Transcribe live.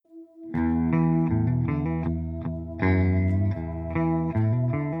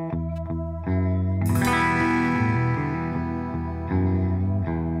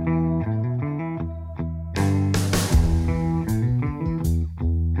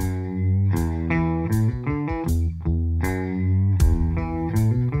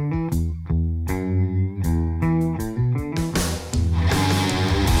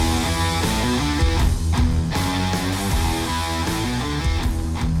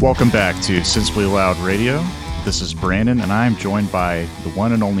Welcome back to Sensibly Loud Radio. This is Brandon, and I'm joined by the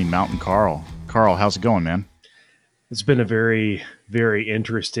one and only Mountain Carl. Carl, how's it going, man? It's been a very, very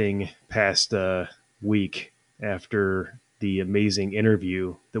interesting past week after the amazing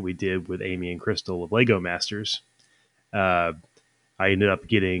interview that we did with Amy and Crystal of Lego Masters. Uh, I ended up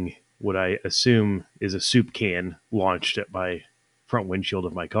getting what I assume is a soup can launched at my front windshield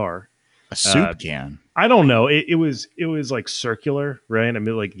of my car. A Uh, soup can. I don't know. It was like circular, right? I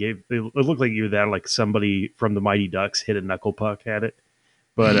mean, like it looked like you that like somebody from the Mighty Ducks hit a knuckle puck at it,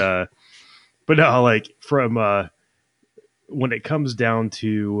 but but no, like from when it comes down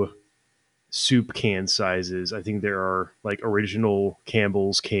to soup can sizes, I think there are like original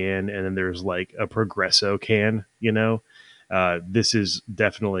Campbell's can, and then there's like a Progresso can. This is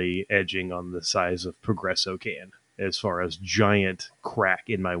definitely edging on the size of Progresso can as far as giant crack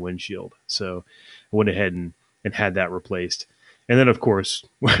in my windshield. So I went ahead and had that replaced. And then, of course,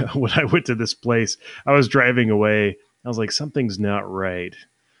 when I went to this place, I was driving away. I was like, something's not right.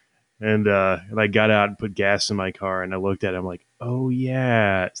 And I got out and put gas in my car, and I looked at it. I'm like, oh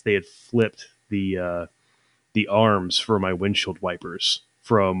yeah, they had flipped the arms for my windshield wipers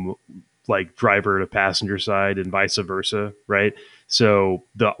from like driver to passenger side and vice versa, right? So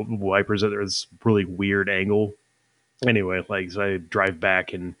the wipers are this really weird angle. Anyway, like so I drive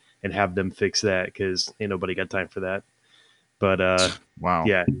back and have them fix that because ain't nobody got time for that. But Wow.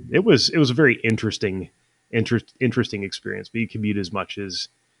 yeah, it was a very interesting experience. But you commute as much as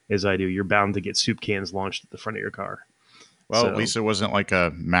I do, you're bound to get soup cans launched at the front of your car. Well, at So least it wasn't like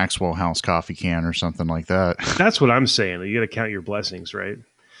a Maxwell House coffee can or something like that. that's what I'm saying. You got to count your blessings, right?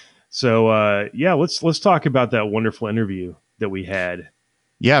 So yeah, let's talk about that wonderful interview that we had.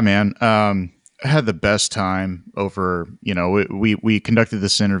 Yeah, man. I had the best time over, we conducted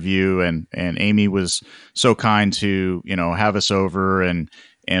this interview and Amy was so kind to, have us over and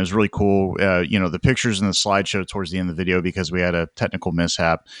it was really cool. The pictures in the slideshow towards the end of the video because we had a technical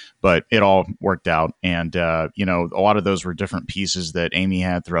mishap, but it all worked out. And, a lot of those were different pieces that Amy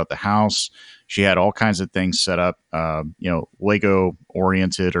had throughout the house. She had all kinds of things set up, Lego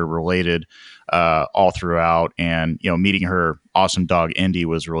oriented or related, all throughout. And, meeting her awesome dog, Indy,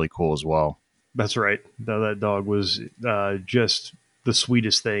 was really cool as well. That's right. That dog was just the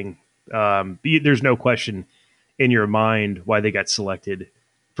sweetest thing. There's no question in your mind why they got selected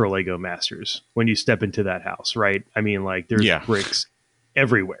for Lego Masters when you step into that house, right? I mean, like there's Yeah. bricks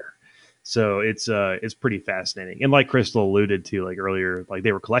everywhere, so it's pretty fascinating. And like Crystal alluded to, like earlier, like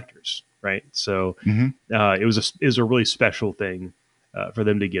they were collectors, right? So Hmm. it was a really special thing for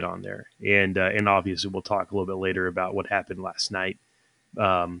them to get on there, and obviously we'll talk a little bit later about what happened last night.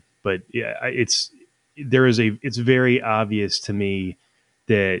 But yeah, it's very obvious to me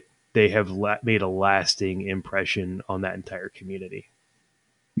that they have made a lasting impression on that entire community.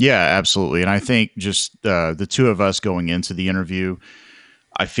 Yeah, absolutely. And I think just the two of us going into the interview,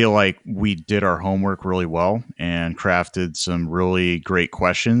 I feel like we did our homework really well and crafted some really great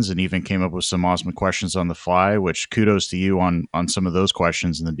questions and even came up with some awesome questions on the fly, which kudos to you on some of those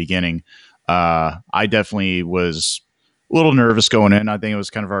questions in the beginning. I definitely was a little nervous going in. I think it was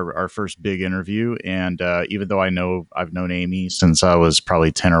kind of our first big interview. And even though I've known Amy since I was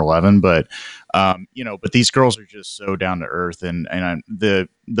probably 10 or 11, but these girls are just so down to earth. The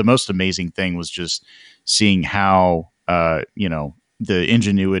most amazing thing was just seeing how, the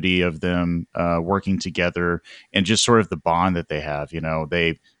ingenuity of them working together and just sort of the bond that they have.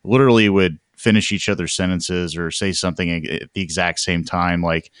 They literally would finish each other's sentences or say something at the exact same time.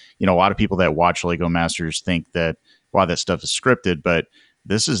 Like, a lot of people that watch Lego Masters think that a lot of that stuff is scripted, but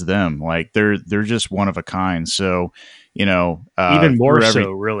this is them. Like they're just one of a kind. So, Even more through so,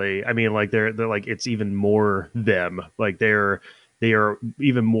 every really. I mean, like they're like it's even more them. Like they are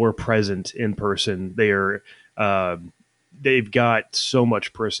even more present in person. Uh, they've got so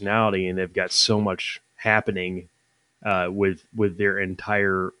much personality and they've got so much happening with their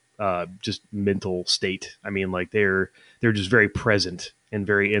entire just mental state. I mean, like they're just very present and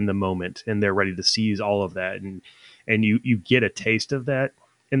very in the moment, and they're ready to seize all of that. And you get a taste of that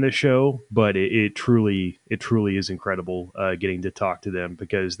in the show, but it truly is incredible getting to talk to them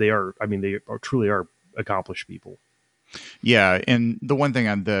because they are. I mean, they are truly are accomplished people. Yeah, and the one thing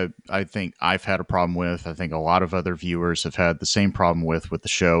that I think I've had a problem with, I think a lot of other viewers have had the same problem with the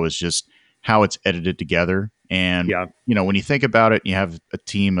show is just how it's edited together. And Yeah, when you think about it, you have a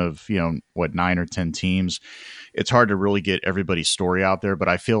team of what 9 or 10 teams. It's hard to really get everybody's story out there, but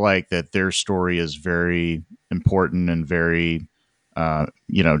I feel like that their story is very important and very,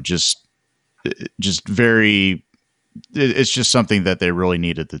 just very it's just something that they really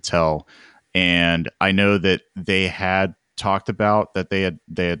needed to tell. And I know that they had talked about that they had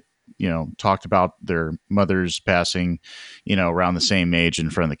talked about their mothers passing, around the same age in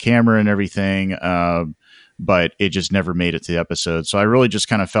front of the camera and everything. But it just never made it to the episode. So I really just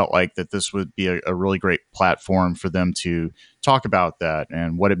kind of felt like that this would be a really great platform for them to talk about that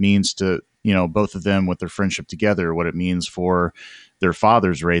and what it means to, both of them with their friendship together, what it means for their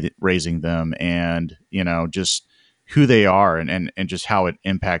fathers raising them, and, just who they are, and just how it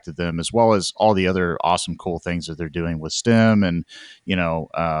impacted them, as well as all the other awesome, cool things that they're doing with STEM, and,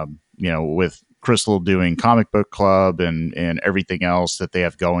 with Crystal doing comic book club, and everything else that they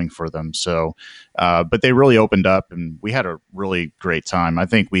have going for them. So, but they really opened up, and we had a really great time. I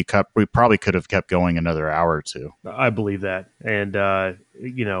think we probably could have kept going another hour or two. I believe that, and I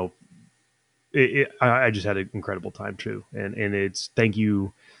just had an incredible time too, and it's thank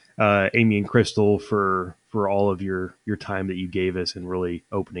you, Amy and Crystal, for all of your time that you gave us and really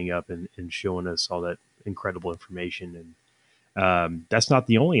opening up and showing us all that incredible information. And that's not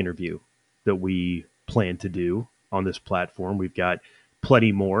the only interview that we plan to do on this platform. We've got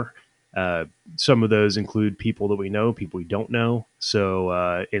plenty more. Some of those include people that we know, people we don't know. So,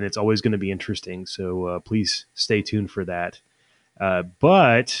 and it's always going to be interesting. So please stay tuned for that.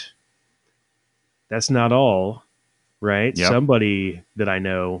 But that's not all, right? Yep. Somebody that I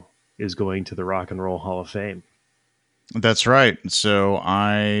know is going to the Rock and Roll Hall of Fame. That's right. So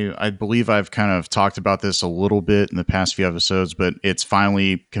I believe I've kind of talked about this a little bit in the past few episodes, but it's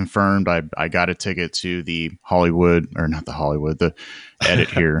finally confirmed. I got a ticket to the Hollywood, or not the Hollywood, the edit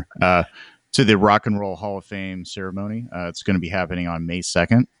here, to the Rock and Roll Hall of Fame ceremony. It's going to be happening on May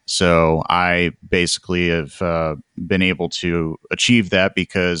 2nd. So I basically have been able to achieve that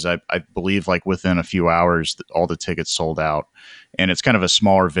because I believe like within a few hours, all the tickets sold out. And it's kind of a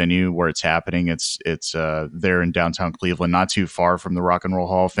smaller venue where it's happening. It's there in downtown Cleveland, not too far from the Rock and Roll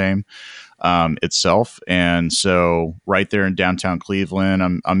Hall of Fame itself. And so right there in downtown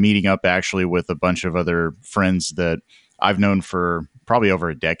Cleveland, I'm meeting up actually with a bunch of other friends that I've known for probably over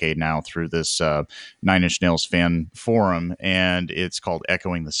a decade now through this Nine Inch Nails fan forum, and it's called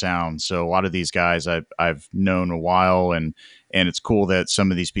Echoing the Sound. So a lot of these guys I've known a while, and it's cool that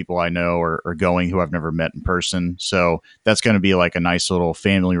some of these people I know are going who I've never met in person. So that's going to be like a nice little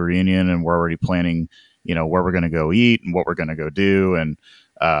family reunion, and we're already planning, where we're going to go eat and what we're going to go do, and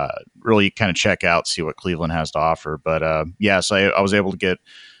really kind of check out, see what Cleveland has to offer. But yes, I was able to get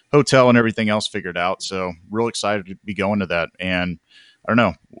hotel and everything else figured out. So real excited to be going to that. And I don't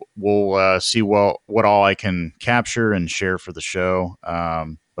know, we'll see what all I can capture and share for the show.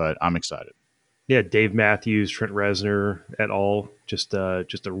 But I'm excited. Yeah, Dave Matthews, Trent Reznor et al. Just a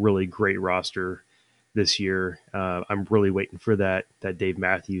really great roster this year. I'm really waiting for that Dave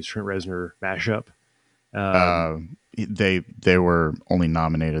Matthews, Trent Reznor mashup. They were only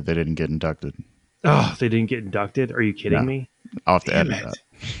nominated. They didn't get inducted. Oh, they didn't get inducted? Are you kidding me? I'll have to Damn edit it.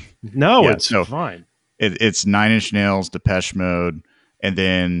 that. No, Yeah, it's so fine. it's Nine Inch Nails, Depeche Mode, and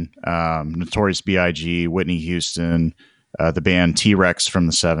then Notorious B.I.G., Whitney Houston, the band T-Rex from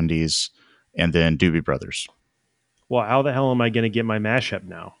the 70s, and then Doobie Brothers. Well, how the hell am I going to get my mashup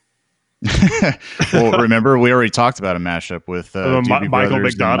now? Well, remember, we already talked about a mashup with Doobie Michael Brothers and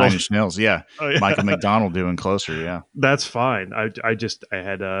McDonald. Nine Inch Nails. Yeah, Oh, yeah. Michael McDonald doing Closer. Yeah. That's fine. I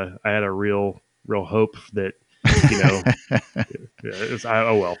had a real hope that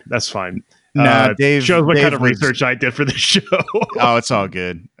oh well, that's fine. Nah, Dave Shows what kind of lives, research I did for this show. Oh, it's all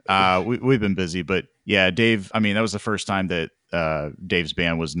good. We've been busy, but yeah, Dave. I mean, that was the first time that Dave's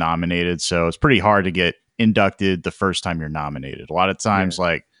band was nominated, so it's pretty hard to get inducted the first time you're nominated. A lot of times, Yeah.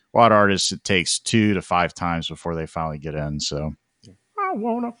 like a lot of artists, it takes 2 to 5 times before they finally get in. So I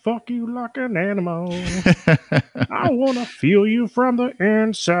wanna fuck you like an animal. I wanna feel you from the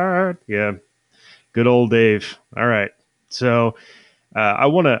inside. Yeah, good old Dave. All right, so I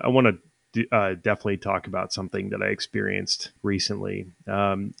wanna definitely talk about something that I experienced recently,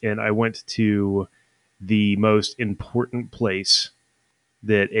 and I went to the most important place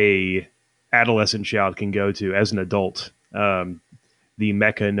that a adolescent child can go to as an adult, the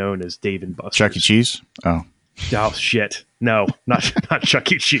mecca known as Dave and Buster's. Chuck E. Cheese. Oh, Shit, no, not not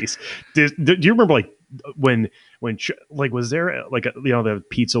Chuck E. Cheese. Do you remember like when like was there like the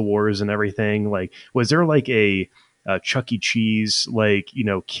pizza wars and everything? Like was there like a Chuck E. Cheese like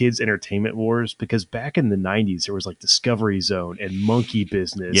kids entertainment wars? Because back in the 90s there was like Discovery Zone and Monkey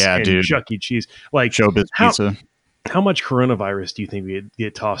Business yeah, and dude. Chuck E. Cheese. Like Showbiz Pizza how much coronavirus do you think we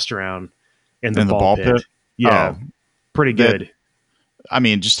get tossed around in the in the ball pit? Yeah, Oh, pretty that, good. I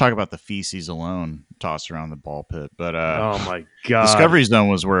mean, just talk about the feces alone tossed around the ball pit. But Oh my god. Discovery Zone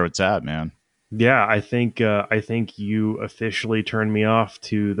was where it's at, man. Yeah, I think you officially turned me off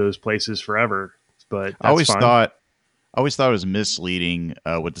to those places forever, but I that's always fine. thought I always thought it was misleading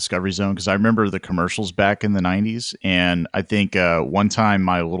with Discovery Zone because I remember the commercials back in the 90s. And I think one time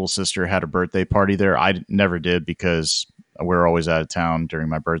my little sister had a birthday party there. Never did because we were always out of town during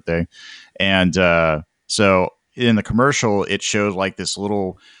my birthday. And so in the commercial, it showed like this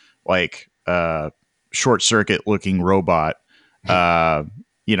little, like, short circuit looking robot, uh,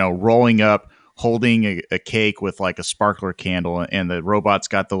 rolling up, holding a cake with like a sparkler candle. And the robot's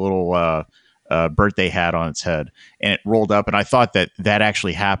got the little birthday hat on its head, and it rolled up, and I thought that that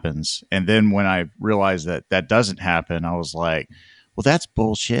actually happens. And then when I realized that that doesn't happen, I was like, well, that's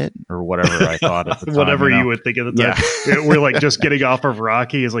bullshit, or whatever I thought at the time, Whatever you would think at the time. yeah. We're like just getting off of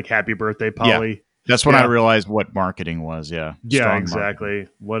Rocky is like happy birthday, Yeah, Polly. that's when I Yeah. realized what marketing was. Yeah, Yeah, strong marketing.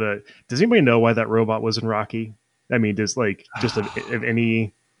 exactly. Does anybody know why that robot was in Rocky? I mean, does like just of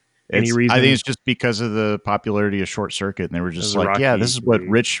any I think reason? it's just because of the popularity of Short Circuit, and they were As just a like, yeah, this Rocky is what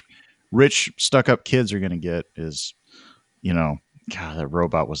movie. rich stuck up kids are going to get is, you know God, that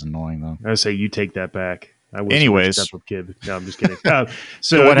robot was annoying though. I say you take that back. I was a rich step Anyways, up kid. No, I'm just kidding. so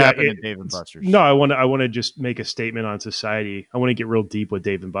So what yeah, happened to Dave and no, Buster's? I want to just make a statement on society. I want to get real deep with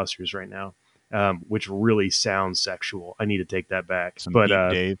Dave and Buster's right now, which really sounds sexual. I need to take that back. Some But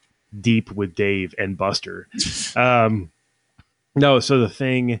deep Dave. deep with Dave and Buster. Um, no, so the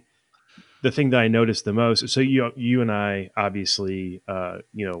thing that I noticed the most. So you and I obviously,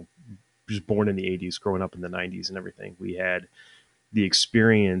 just born in the '80s, growing up in the '90s, and everything. We had the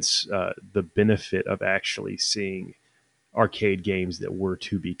experience, the benefit of actually seeing arcade games that were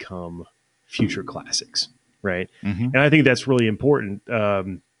to become future classics, right? Hmm. And I think that's really important,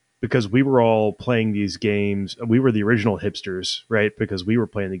 because we were all playing these games. We were the original hipsters, right? Because we were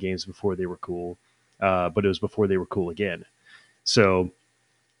playing the games before they were cool, but it was before they were cool again. So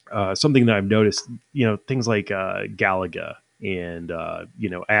something that I've noticed, things like Galaga and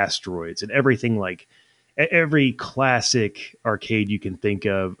Asteroids and everything, like every classic arcade you can think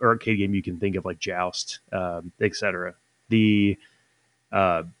of, or arcade game you can think of, like Joust, etc. The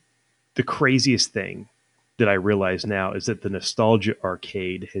uh, the craziest thing that I realize now is that the nostalgia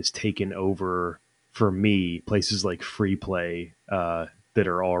arcade has taken over for me places like Free Play, that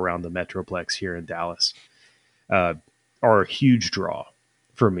are all around the Metroplex here in Dallas, uh, are a huge draw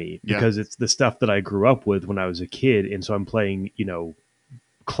for me Yeah. because it's the stuff that I grew up with when I was a kid. And so I'm playing,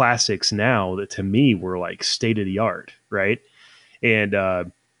 classics now that to me were like state of the art, right? And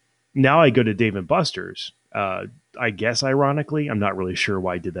now I go to Dave and Buster's. I guess ironically, I'm not really sure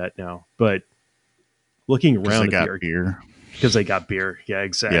why I did that now, but looking Because they around at got beer. because they got beer. Yeah, Yeah.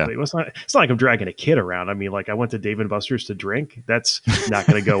 exactly. Well, it's not like I'm dragging a kid around. I mean, like I went to Dave and Buster's to drink. That's not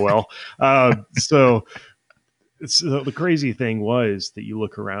going to go well. So the crazy thing was that you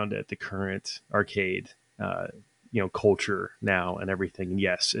look around at the current arcade, uh, culture now and everything. And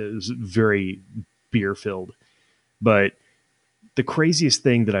yes, it was very beer filled, but the craziest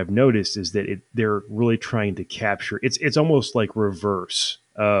thing that I've noticed is that they're really trying to capture. It's almost like reverse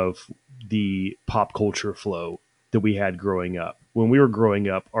of the pop culture flow that we had growing up. When we were growing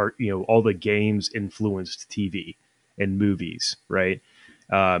up, all the games influenced TV and movies, right?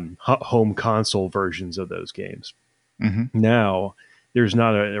 Home console versions of those games. Hmm. Now there's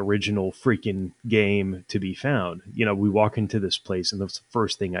not an original freaking game to be found. We walk into this place and the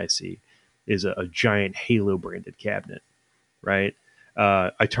first thing I see is a giant Halo branded cabinet, right?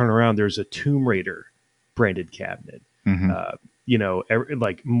 I turn around, there's a Tomb Raider branded cabinet. Hmm. Uh,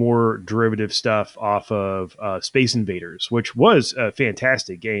 like more derivative stuff off of Space Invaders, which was a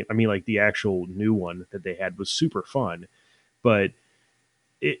fantastic game. I mean, like the actual new one that they had was super fun, but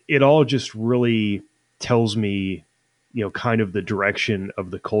it all just really tells me, kind of the direction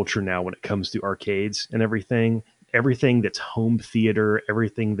of the culture now when it comes to arcades and everything that's home theater,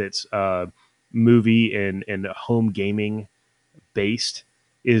 everything that's movie and home gaming based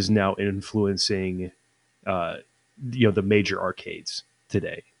is now influencing uh, the major arcades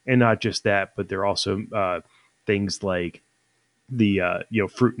today. And not just that, but they're also things like the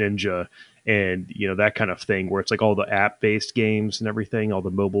Fruit Ninja and that kind of thing, where it's like all the app based games and everything, all the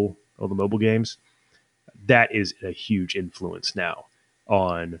mobile games. That is a huge influence now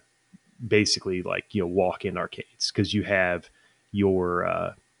on basically like walk in arcades, because you have your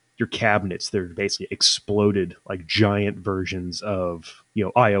cabinets. They're basically exploded like giant versions of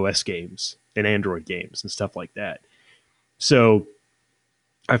iOS games and Android games and stuff like that. So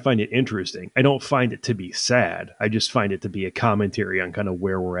I find it interesting. I don't find it to be sad. I just find it to be a commentary on kind of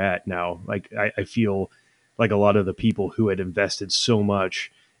where we're at now. Like I feel like a lot of the people who had invested so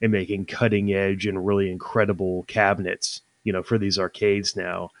much in making cutting edge and really incredible cabinets, for these arcades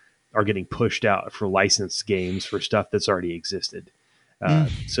now, are getting pushed out for licensed games for stuff that's already existed. Mm,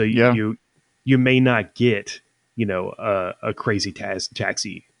 So yeah. you may not get a crazy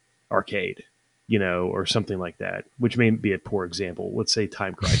taxi arcade, or something like that, which may be a poor example. Let's say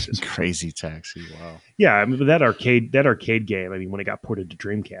Time Crisis or something. Crazy Taxi. Wow. Yeah, I mean, but that arcade game. I mean, when it got ported to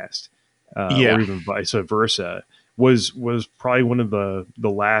Dreamcast, Yeah. or even vice versa, was probably one of the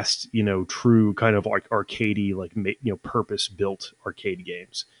last true kind of like arcadey, like purpose built arcade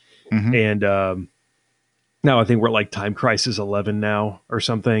games. Hmm. And now I think we're at like Time Crisis 11 now or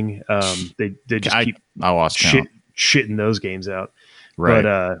something. They just I keep I lost count. shitting those games out. But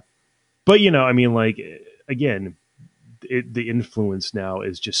Right. I mean, like, again, the influence now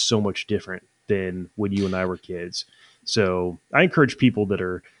is just so much different than when you and I were kids. So I encourage people that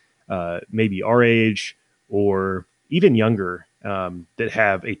are maybe our age or even younger, that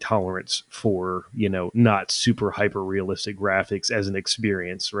have a tolerance for not super hyper realistic graphics as an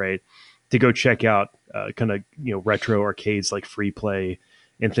experience, right? To go check out kind of retro arcades like Free Play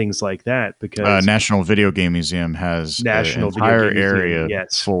and things like that, because National Video Game Museum has an National Video entire Game Museum, area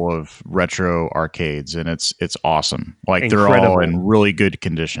yes, full of retro arcades, and it's awesome. Like they're all incredible. in really good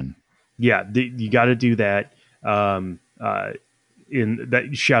condition. Yeah, you got to do that. Um, uh, in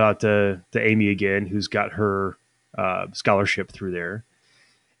that, shout out to Amy again, who's got her scholarship through there.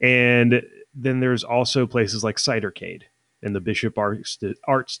 And then there's also places like Cidercade in the Bishop Arts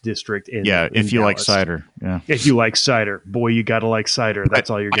District in Yeah, if you like Dallas. cider. Yeah. If you like cider, boy, you gotta like cider. But That's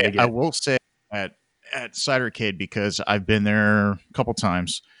all you're gonna I get. will say at Cidercade, because I've been there a couple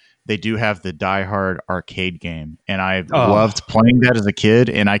times, they do have the Die Hard arcade game, and I Oh, loved playing that as a kid,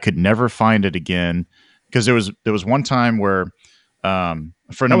 and I could never find it again because there was one time where a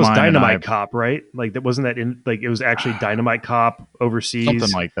friend that of was mine and I, Dynamite Cop, right? Like that wasn't that in like it was actually Dynamite Cop something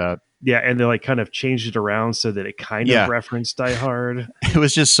overseas. like that. Yeah, and they like kind of changed it around so that it kind of Yeah, referenced Die Hard. it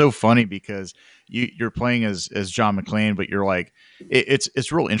was just so funny because you're playing as John McClane, but you're like it's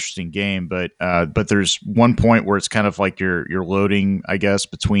a real interesting game. But there's one point where it's kind of like you're loading, I guess,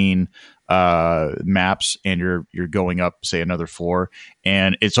 between maps, and you're going up, say, another floor,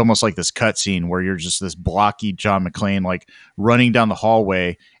 and it's almost like this cutscene where you're just this blocky John McClane like running down the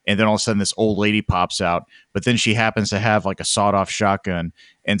hallway, and then all of a sudden this old lady pops out, but then she happens to have like a sawed off shotgun,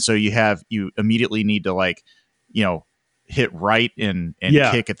 and so you immediately need to, like, you know hit right and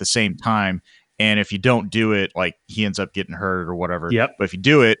Yeah. kick at the same time. And if you don't do it, like, he ends up getting hurt or whatever. Yep. But if you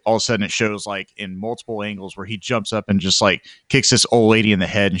do it, all of a sudden it shows like in multiple angles where he jumps up and just like kicks this old lady in the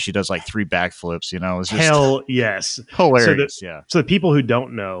head, and she does like three backflips. It's just Hell yes. So the hilarious. Yeah. so the people who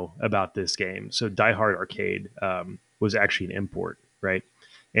don't know about this game, so Die Hard Arcade was actually an import, right?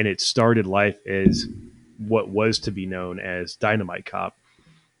 And it started life as what was to be known as Dynamite Cop,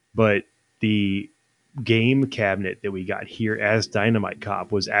 but the game cabinet that we got here as Dynamite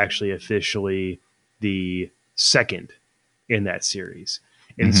Cop was actually officially the second in that series.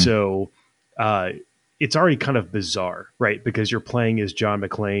 And Hmm. so uh, it's already kind of bizarre, right? Because you're playing as John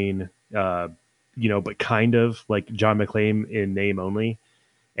McClane, but kind of like John McClane in name only.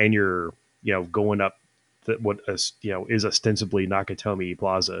 And you're, going up what is ostensibly Nakatomi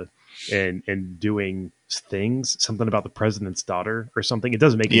Plaza and doing things, something about the president's daughter or something. It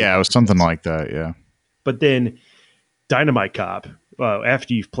doesn't make any Yeah, it was fucking something sense. like that. Yeah. But then Dynamite Cop,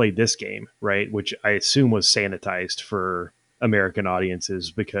 after you've played this game, right, which I assume was sanitized for American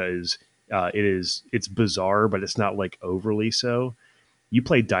audiences because it's bizarre, but it's not like overly so. You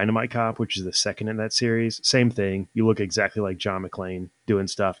play Dynamite Cop, which is the second in that series. Same thing. You look exactly like John McClane doing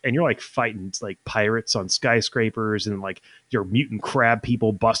stuff, and you're like fighting like pirates on skyscrapers, and like your mutant crab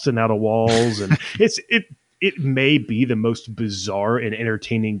people busting out of walls, and it may be the most bizarre and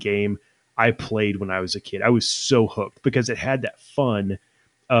entertaining game I played when I was a kid. I was so hooked because it had that fun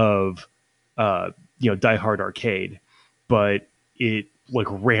of Die Hard Arcade, but it like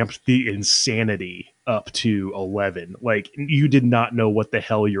ramped the insanity up to 11. Like you did not know what the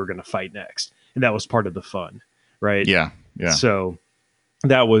hell you were going to fight next, and that was part of the fun, right? Yeah. Yeah. So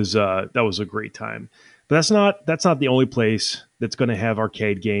that was a great time. But that's not the only place that's going to have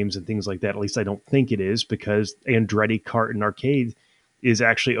arcade games and things like that. At least I don't think it is, because Andretti Kart and Arcade is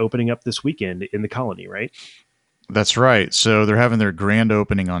actually opening up this weekend in the Colony, right? That's right. So they're having their grand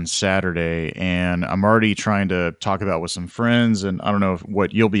opening on Saturday, and I'm already trying to talk about with some friends. And I don't know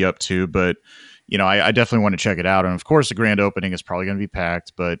what you'll be up to, but I definitely want to check it out. And of course, the grand opening is probably going to be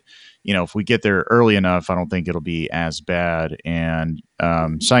packed, but if we get there early enough, I don't think it'll be as bad. And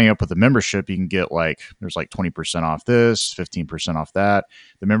signing up with the membership, you can get there's like 20% off this, 15% off that.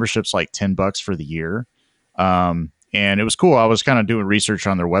 The membership's like $10 for the year. And it was cool. I was kind of doing research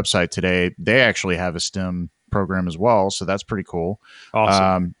on their website today. They actually have a STEM program as well, so that's pretty cool.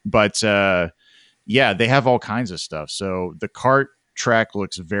 Awesome. But yeah, they have all kinds of stuff. So the cart track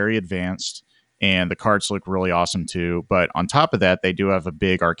looks very advanced, and the carts look really awesome too. But on top of that, they do have a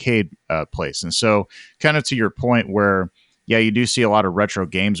big arcade place. And so, kind of to your point, where yeah, you do see a lot of retro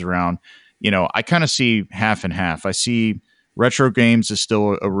games around. I kind of see half and half. I see retro games is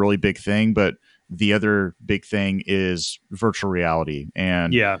still a really big thing, but the other big thing is virtual reality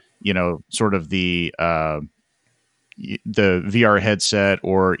and Yeah, sort of the VR headset,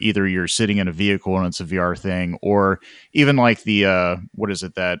 or either you're sitting in a vehicle and it's a VR thing, or even like the what is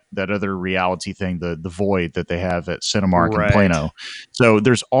it, that other reality thing, the Void that they have at Cinemark in right. Plano. So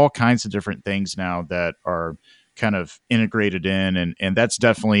there's all kinds of different things now that are kind of integrated in, and that's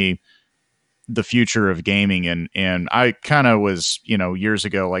definitely the future of gaming. And I kind of was, years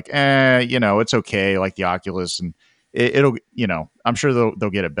ago, like, it's okay, like the Oculus, and it'll, I'm sure they'll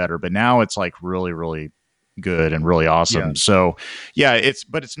get it better, but now it's like really, really good and really Yeah. awesome. So yeah,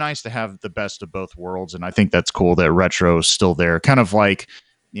 it's nice to have the best of both worlds, and I think that's cool that retro's still there, kind of like,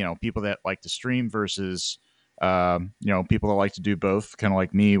 people that like to stream versus people that like to do both, kind of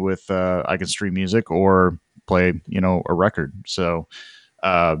like me with I can stream music or play a record. So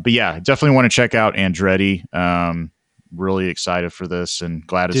but yeah, definitely want to check out Andretti. Really excited for this and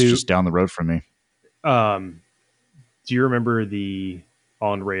glad it's Do just down the road from me. um do you remember the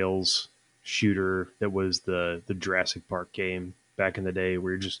on rails shooter that was the Jurassic Park game back in the day,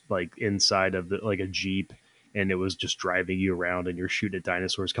 where you're just like inside of like a Jeep, and it was just driving you around and you're shooting at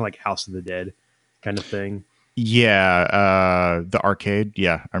dinosaurs, kind of like House of the Dead kind of thing? Yeah, the arcade.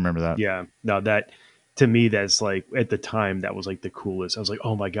 Yeah, I remember that. Yeah. No, that to me, that's like at the time that was like the coolest. I was like,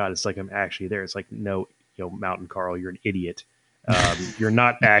 oh my god, it's like I'm actually there. It's like, no, Mountain Carl, you're an idiot. You're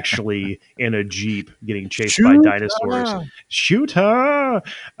not actually in a jeep getting chased by Shoot! dinosaurs. Shoot her!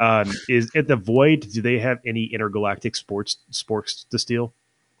 Is at the Void? Do they have any intergalactic sports to steal?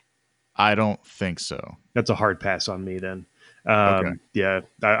 I don't think so. That's a hard pass on me then. Okay, Yeah,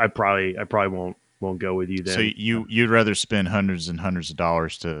 I probably won't go with you so then. you'd rather spend hundreds and hundreds of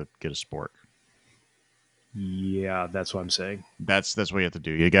dollars to get a sport. Yeah, that's what I'm saying. That's what you have to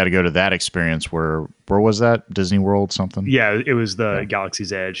do. You got to go to that experience. Where was that? Disney World something? Yeah, it was Yeah, the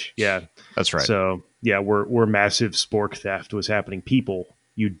Galaxy's Edge. Yeah. that's right. So yeah, where massive spork theft was happening. People,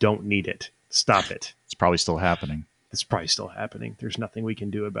 you don't need it. Stop it. It's probably still happening. It's probably still happening. There's nothing we can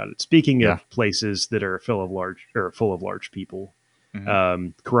do about it. Speaking Yeah. of places that are full of large people,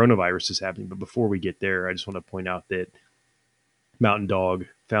 Mhm. coronavirus is happening. But before we get there, I just want to point out that Mountain Dog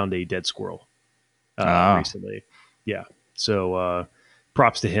found a dead squirrel Ah, recently. Yeah. So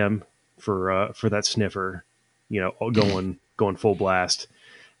props to him for that sniffer. Going full blast.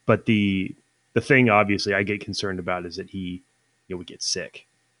 But the thing, obviously, I get concerned about is that he would get sick,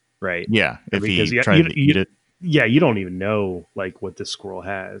 right? yeah. If Because he tried to eat it, yeah, you don't even know like what this squirrel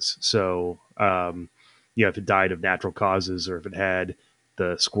has. So if it died of natural causes, or if it had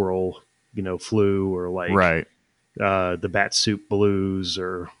the squirrel flu, or like right? the bat soup blues,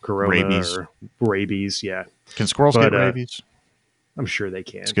 or corona, Rabies. or rabies. Yeah, Can squirrels get but rabies? I'm sure they It's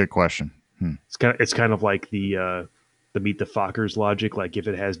a can. good question. It's kind of like the meet the Fockers logic. Like, if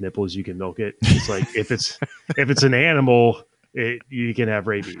it has nipples, you can milk it. It's like if it's an animal, you can have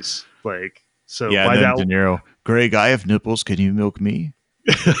rabies. Like, so Yeah, and by then that, De Niro, Greg, I have nipples. Can you milk me?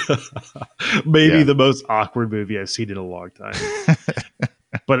 maybe Yeah. the most awkward movie I've seen in a long time.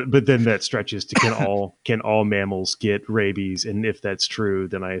 But then that stretches to, can all mammals get rabies? And if that's true,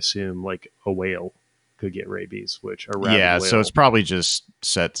 then I assume like a whale could get rabies, which a rabid Yeah, so it's whale. probably just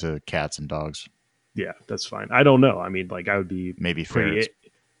set to cats and dogs, Yeah, that's fine. I don't know. I mean, like, I would be maybe pretty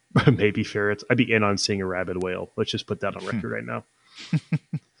ferrets. maybe ferrets. I'd be in on seeing a rabid whale. Let's just put that on record right now.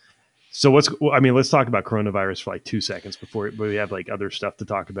 So let's talk about coronavirus for like 2 seconds before we have like other stuff to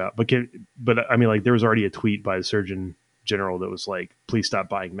talk about. But I mean, like, there was already a tweet by the Surgeon General that was like, "Please stop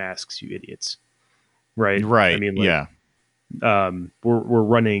buying masks, you idiots." Right? I Right. mean, like, Yeah. we're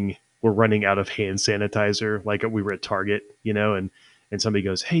running out of hand sanitizer. Like, we were at Target, and somebody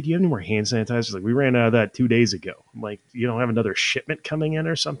goes, "Hey, do you have any more hand sanitizer?" Like, we ran out of that 2 days ago. I'm like, you don't have another shipment coming in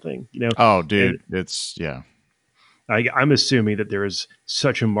or something, Oh, And dude, it's yeah. I'm assuming that there is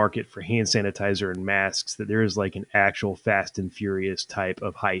such a market for hand sanitizer and masks that there is like an actual Fast and Furious type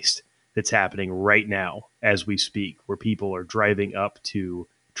of heist that's happening right now as we speak, where people are driving up to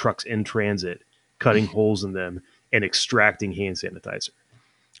trucks in transit, cutting holes in them, and extracting hand sanitizer.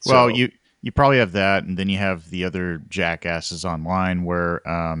 Well, So you probably have that, and then you have the other jackasses online where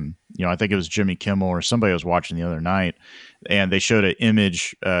I think it was Jimmy Kimmel or somebody I was watching the other night, and they showed an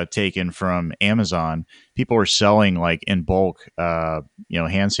image taken from Amazon. People were selling like in bulk, hand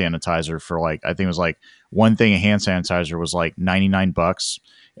sanitizer for like, I think it was like one thing of hand sanitizer was like $99,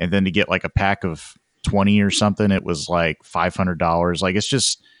 and then to get like a pack of 20 or something, it was like $500. Like, it's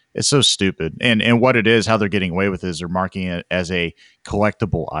just It's so stupid. And what it is, how they're getting away with it is they're marking it as a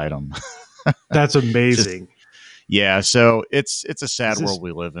collectible item. That's Just amazing. yeah, so it's a Is sad this world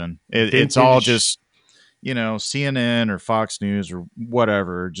we live in. It's all vintage? just CNN or Fox News or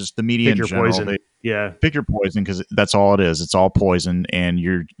whatever, just the media Pick in your general. poison. They Yeah. pick your poison because that's all it is. It's all poison, and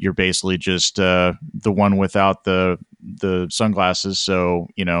you're basically just the one without the sunglasses, so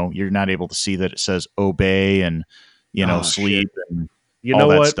you're not able to see that it says obey and Oh shit. sleep and You all know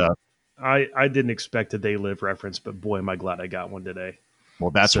that what? stuff. I didn't expect a They Live reference, but boy, am I glad I got one today. Well,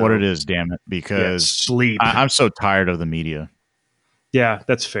 that's what it So is. Damn it, yeah, because sleep. I'm so tired of the media. Yeah,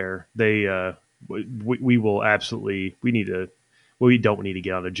 that's fair. We will absolutely. We need to. Well, we don't need to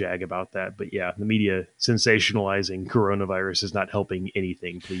get on a jag about that. But yeah, the media sensationalizing coronavirus is not helping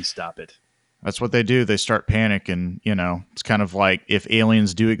anything. Please stop it. That's what they do. They start panic, and it's kind of like if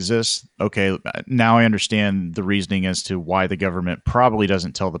aliens do exist. Okay, now I understand the reasoning as to why the government probably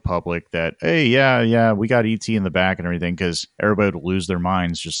doesn't tell the public that, hey, yeah, we got ET in the back and everything, because everybody would lose their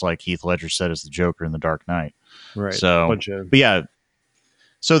minds, just like Heath Ledger said as the Joker in The Dark Knight. Right. So, Bunch of but yeah,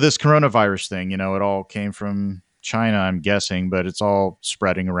 so this coronavirus thing, it all came from China, I'm guessing, but it's all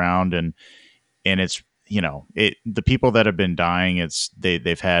spreading around, and it's the people that have been dying,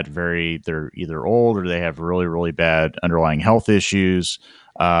 they've had they're either old or they have really really bad underlying health issues.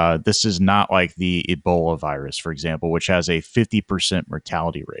 This is not like the Ebola virus, for example, which has a 50%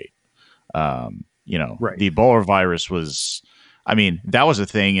 mortality rate. right. The Ebola virus was, I mean, that was a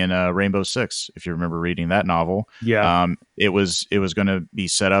thing in Rainbow Six. If you remember reading that novel, Yeah. it was going to be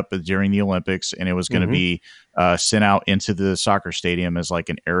set up during the Olympics, and it was going to Mm-hmm. be sent out into the soccer stadium as like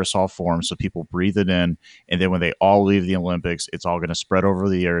an aerosol form, so people breathe it in, and then when they all leave the Olympics, it's all going to spread over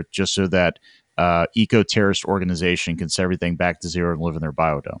the earth, just so that eco terrorist organization can set everything back to zero and live in their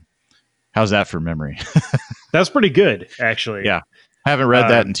biodome. How's that for memory? That's pretty good, actually. Yeah, haven't read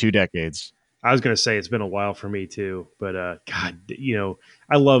that in Um, 2 decades. I was gonna say it's been a while for me too, but God,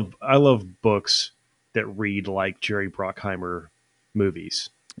 I love books that read like Jerry Bruckheimer movies,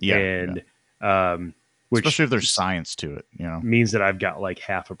 Yeah, yeah. and um, which Especially if there's science to it. means that I've got like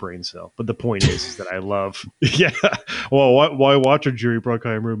half a brain cell. But the point is that I love, yeah. Well, why watch a Jerry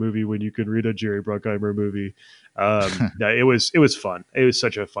Bruckheimer movie when you can read a Jerry Bruckheimer movie? No, it was fun. It was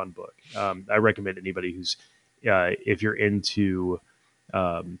such a fun book. I recommend anybody who's if you're into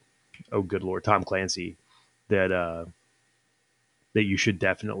um, oh good lord, Tom Clancy, that that you should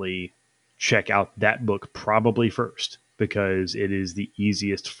definitely check out that book probably first because it is the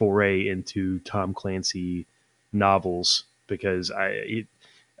easiest foray into Tom Clancy novels because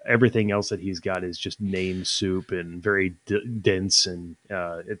everything else that he's got is just name soup and very dense and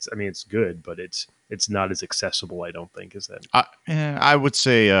it's good but it's not as accessible I don't think as that. I would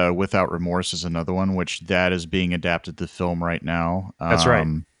say Without Remorse is another one, which that is being adapted to film right now. That's right.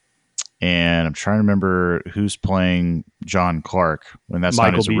 And I'm trying to remember who's playing John Clark when that's not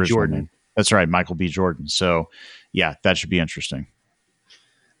Michael his B. original Jordan. name. That's right, Michael B. Jordan. So, yeah, that should be interesting.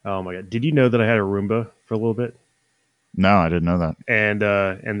 Oh my god, did you know that I had a Roomba for a little bit? No, I didn't know that. And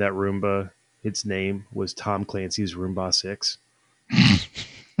that Roomba, its name was Tom Clancy's Roomba 6.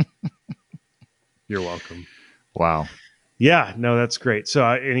 You're welcome. Wow. Yeah, no, that's great. So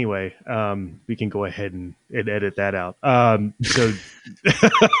anyway, we can go ahead and edit that out. So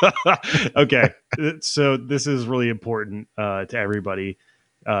okay, so this is really important to everybody.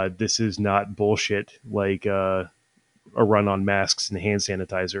 This is not bullshit like a run on masks and hand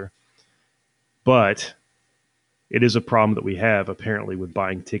sanitizer, but it is a problem that we have apparently with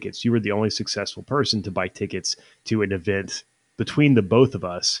buying tickets. You were the only successful person to buy tickets to an event between the both of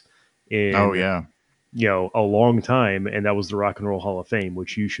us Oh in yeah. a long time, and that was the Rock and Roll Hall of Fame,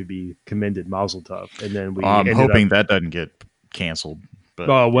 which you should be commended, Mazel Tov. And then we I'm ended up. hoping that doesn't get canceled, but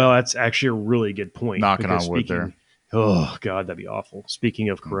Oh well, yeah, that's actually a really good point knocking because on wood there. oh god, that'd be awful. Speaking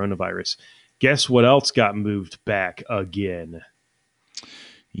of coronavirus, guess what else got moved back again?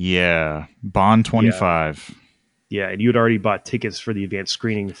 Yeah, Bond Yeah, 25. yeah, and you had already bought tickets for the advanced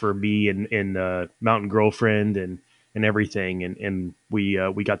screening for me and Mountain Girlfriend and everything, and we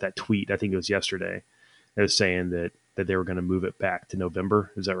got that tweet. I think it was yesterday. That was saying that they were going to move it back to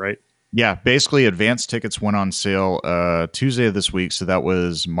November. Is that right? Yeah, basically, advance tickets went on sale Tuesday of this week, so that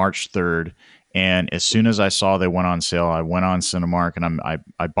was March 3rd. And as soon as I saw they went on sale, I went on Cinemark and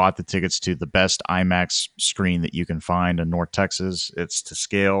I bought the tickets to the best IMAX screen that you can find in North Texas. It's to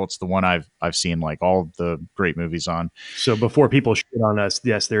scale. It's the one I've seen like all the great movies on. So before people shit on us,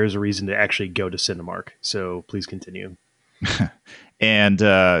 yes, there is a reason to actually go to Cinemark. So please continue. And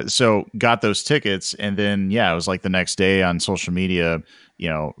so got those tickets, and then yeah, it was like the next day on social media.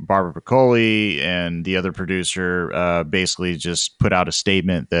 Barbara Piccoli and the other producer basically just put out a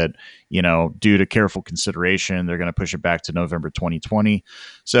statement that due to careful consideration, they're going to push it back to November 2020.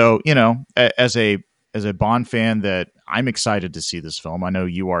 So as a Bond fan, that I'm excited to see this film. I know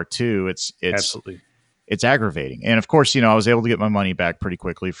you are too. Absolutely. It's aggravating, and of course, I was able to get my money back pretty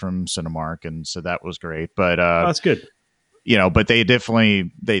quickly from Cinemark, and so that was great. But Oh, that's good. but they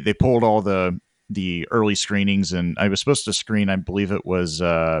definitely they pulled all the early screenings, and I was supposed to screen, I believe it was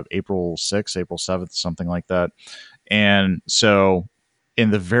April 6th, April 7th, something like that. And so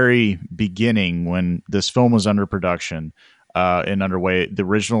in the very beginning, when this film was under production and underway, the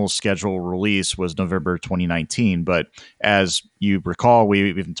original schedule release was November 2019. But as you recall, we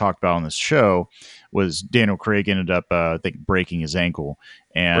even talked about on this show, was Daniel Craig ended up, I think, breaking his ankle.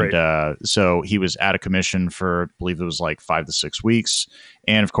 And Right. so he was out of commission for, I believe it was like 5 to 6 weeks.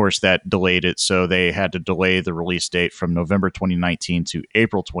 And of course, that delayed it. So they had to delay the release date from November 2019 to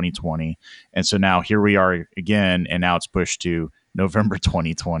April 2020. And so now here we are again, and now it's pushed to November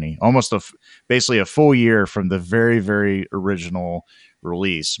 2020, almost basically a full year from the very, very original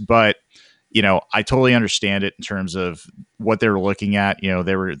release. But I totally understand it in terms of what they were looking at.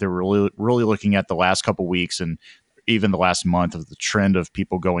 They were really looking at the last couple weeks and even the last month of the trend of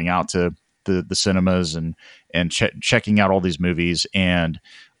people going out to the cinemas and checking out all these movies. And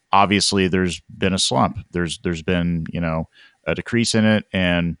obviously there's been a slump. There's been a decrease in it.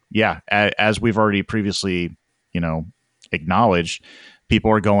 And yeah, as we've already previously you know acknowledged, people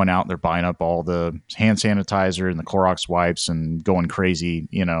are going out and they're buying up all the hand sanitizer and the Clorox wipes and going crazy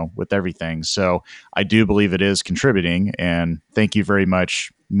with everything. So I do believe it is contributing, and thank you very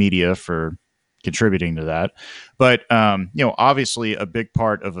much, media, for contributing to that. But obviously a big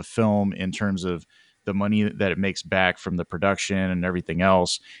part of a film in terms of the money that it makes back from the production and everything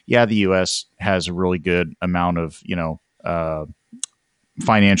else. Yeah, the U.S. has a really good amount of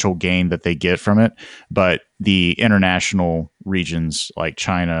financial gain that they get from it, but the international regions like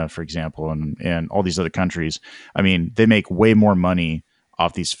China, for example, and all these other countries, I mean, they make way more money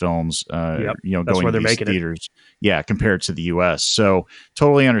off these films, Yep. That's going where to they're these making it. theaters, yeah, compared to the U.S. So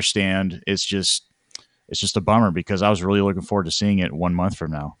totally understand. It's just a bummer because I was really looking forward to seeing it 1 month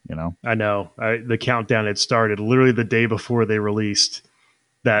from now. I know. The countdown had started literally the day before they released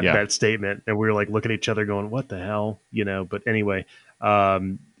that Yeah. that statement, and we were like looking at each other, going, "What the hell?" But anyway,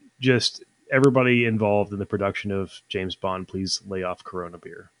 um, just everybody involved in the production of James Bond, please lay off Corona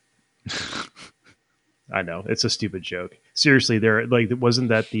beer. I know it's a stupid joke. Seriously, there like wasn't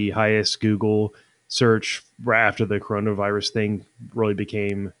that the highest Google search right after the coronavirus thing really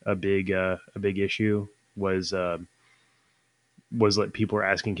became a big issue was like people were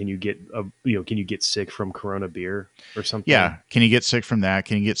asking, can you get sick from Corona beer or something? Yeah. Can you get sick from that?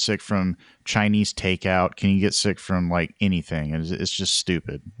 Can you get sick from Chinese takeout? Can you get sick from like anything? It's just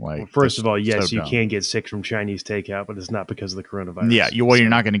stupid. Well, Like, first that's of all, so yes, you dumb. can get sick from Chinese takeout, but it's not because of the Yeah. coronavirus. You're So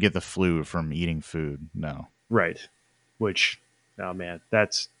not going to get the flu from eating food. No. right, which oh man,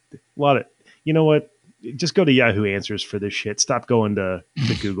 that's a lot of you know what? Just go to Yahoo Answers for this shit. Stop going to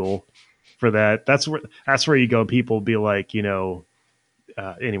Google for that. That's where you go. People be like,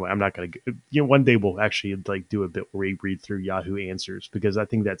 anyway, I'm not going to. One day we'll actually like do a bit where we read through Yahoo Answers because I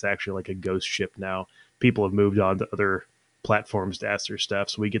think that's actually like a ghost ship now. People have moved on to other platforms to ask their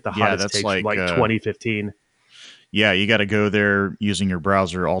stuff, so we get the Yeah. hottest That's takes from like, like 2015. yeah, you got to go there using your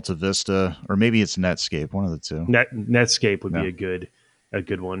browser, Alta Vista, or maybe it's Netscape, one of the two. Netscape would Yeah. be a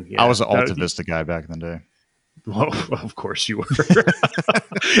good one. I Yeah, was an Alta Vista guy back in the day. well, of course you were.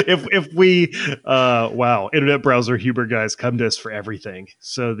 if we wow, internet browser Huber guys come to us for everything.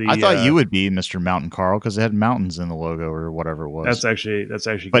 So I the thought you would be Mr. Mountain Carl because it had mountains in the logo or whatever it was. that's actually a But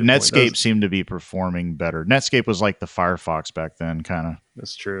good point. Netscape seemed to be performing better. Netscape was like the Firefox back then, kind of.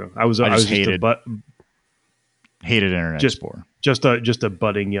 That's true. I was I I just was just a hated Internet just Explorer. just a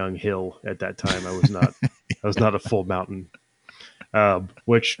budding young hill at that time. I was not a full mountain.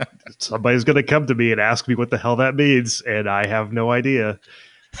 Which somebody's going to come to me and ask me what the hell that means, and I have no idea.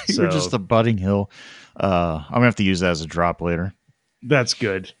 You were just So a budding hill. I'm gonna have to use that as a drop later. that's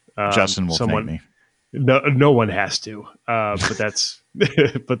good. Justin will thank Someone, me. no one has to, but that's,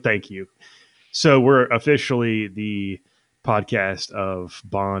 but thank you. So we're officially the podcast of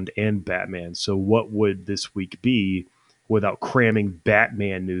Bond and Batman. So what would this week be without cramming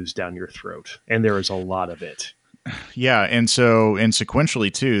Batman news down your throat? And there is a lot of it. Yeah, and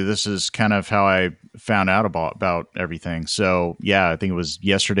sequentially too, this is kind of how I found out about everything. So yeah, I think it was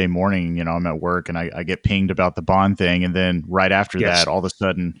yesterday morning. I'm at work and I get pinged about the Bond thing, and then right after Yes. that, all of a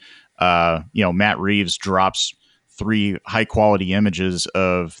sudden, Matt Reeves drops 3 high quality images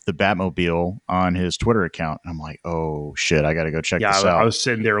of the Batmobile on his Twitter account. I'm like, oh shit, I got to go check Yeah, this I out. was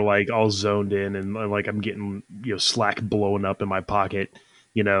sitting there like all zoned in, and like I'm getting Slack blowing up in my pocket.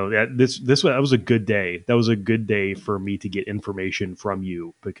 That was a good day. That was a good day for me to get information from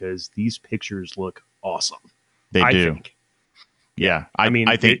you because these pictures look awesome. They I do. think. Yeah, Yeah, I I mean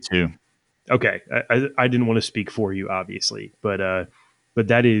think it. too. Okay, I didn't want to speak for you, obviously, but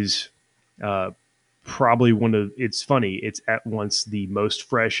that is uh, probably one of. It's funny. It's at once the most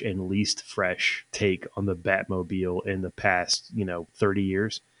fresh and least fresh take on the Batmobile in the past 30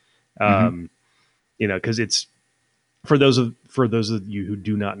 years. Hmm. Um, because it's for those of you who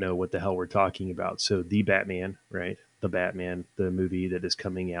do not know what the hell we're talking about. So the Batman, right? The Batman, the movie that is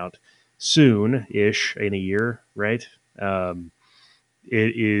coming out soon ish in a year, right? Um,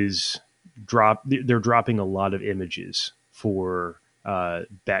 it is they're dropping a lot of images for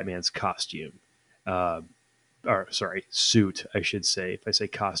Batman's costume. Uh, or sorry, suit, I should say. If I say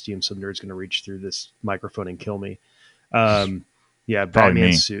costume, some nerd's going to reach through this microphone and kill me. Um, yeah, Probably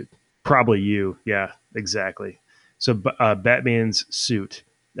Batman's me. suit. Probably you. Yeah, exactly. So Batman's suit,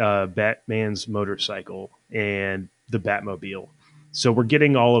 Batman's motorcycle, and the Batmobile. So we're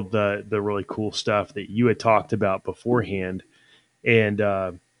getting all of the really cool stuff that you had talked about beforehand, and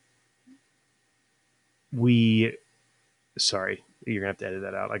we. Sorry, you're gonna have to edit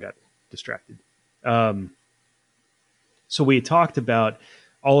that out. I got distracted. Um, so we had talked about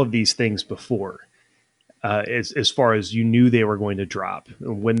all of these things before, as far as you knew they were going to drop.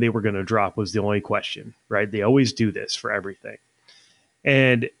 When they were going to drop was the only question, right? They always do this for everything.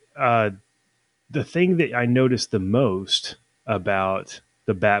 And the thing that I noticed the most about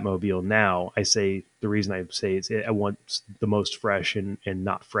the Batmobile now, I say the reason I say it's I want the most fresh and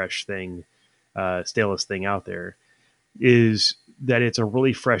not fresh thing, stalest thing out there, is that it's a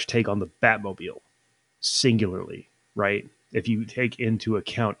really fresh take on the Batmobile singularly, right? If you take into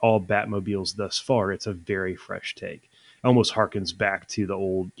account all Batmobiles thus far, it's a very fresh take. Almost harkens back to the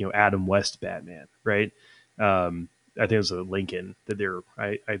old, Adam West Batman, right? I think it was a Lincoln that they're.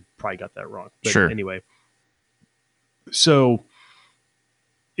 I probably got that wrong, but Sure. anyway. So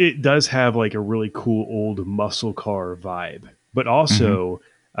it does have like a really cool old muscle car vibe, but Hmm. also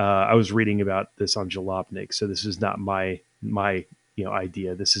I was reading about this on Jalopnik, so this is not my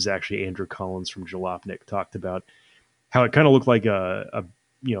idea. This is actually Andrew Collins from Jalopnik talked about how it kind of looked like a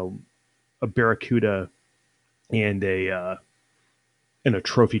you know a Barracuda and a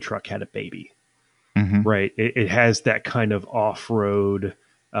trophy truck had a baby, Hmm. right? It has that kind of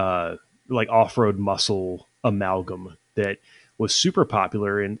uh, off road muscle amalgam that was super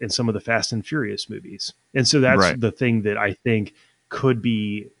popular in some of the Fast and Furious movies, and so that's Right. the thing that I think could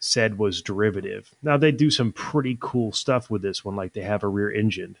be said was derivative. Now they do some pretty cool stuff with this one, like they have a rear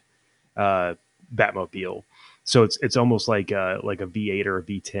engine uh, Batmobile. So it's almost like a V8 or a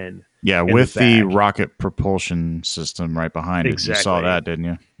V10 Yeah, in the with the back. rocket propulsion system right behind it. You saw Exactly. that, didn't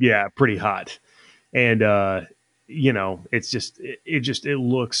you? Yeah, pretty hot. And it's just it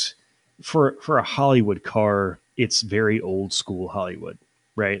looks for a Hollywood car, it's very old school Hollywood,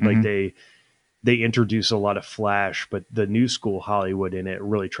 right? Like Hmm. they introduce a lot of flash, but the new school Hollywood in it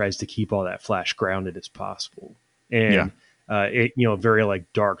really tries to keep all that flash grounded as possible. Yeah. And it very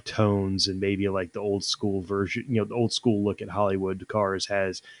like dark tones and maybe like the old school version, the old school look at Hollywood cars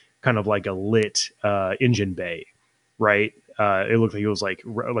has kind of like a lit engine bay, right? It looked like it was like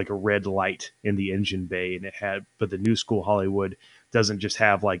a red light in the engine bay, and it had. But the new school Hollywood doesn't just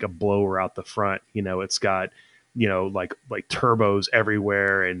have like a blower out the front. It's got like turbos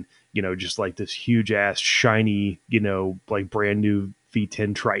everywhere, and just like this huge ass shiny, like brand new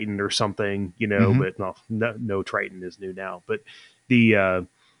V10 Triton or something, Hmm. but no Triton is new now. But the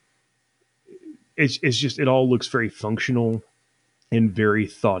it's just it all looks very functional and very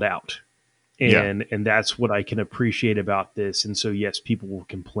thought out. Yeah. And that's what I can appreciate about this. And so yes, people will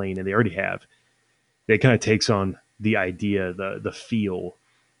complain, and they already have. It kind of takes on the idea, the feel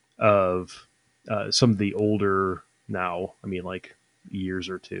of some of the older now. I mean, like years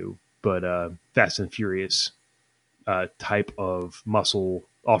or two, but Fast and Furious type of muscle,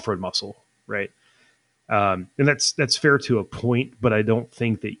 off road muscle, right? And that's fair to a point, but I don't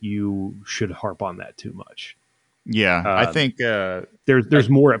think that you should harp on that too much. Yeah. I Um, think there's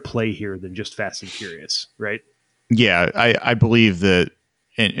more at play here than just Fast and Furious, right? yeah, I believe that,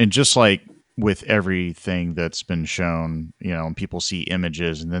 and just like with everything that's been shown, and people see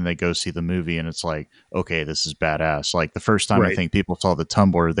images and then they go see the movie and it's like, okay, this is badass. Like the first time I Right. think people saw the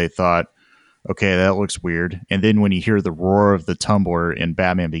tumbler, they thought, okay, that looks weird. And then when you hear the roar of the tumbler in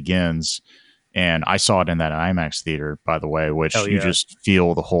Batman Begins, and I saw it in that IMAX theater, by the way, which Hell you yeah. just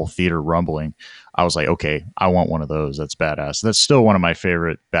feel the whole theater rumbling. I was like, okay, I want one of those. That's badass. That's still one of my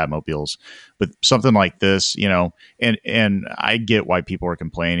favorite Batmobiles. But something like this, and I get why people are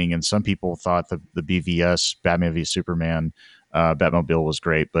complaining, and some people thought the BVS Batman v Superman Batmobile was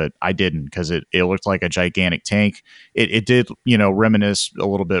great, but I didn't, because it looked like a gigantic tank. It did, reminisce a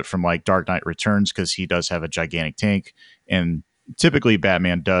little bit from like Dark Knight Returns, because he does have a gigantic tank, and typically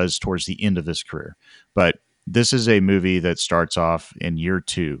Batman does towards the end of his career. But this is a movie that starts off in year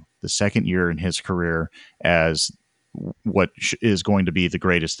two, the second year in his career as what is going to be the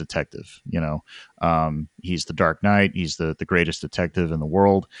greatest detective. He's the Dark Knight. He's the greatest detective in the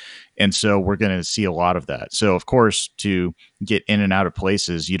world, and so we're going to see a lot of that. So, of course, to get in and out of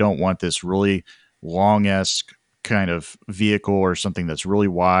places, you don't want this really long esque kind of vehicle or something that's really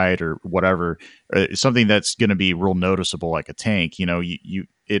wide or whatever, something that's going to be real noticeable like a tank. You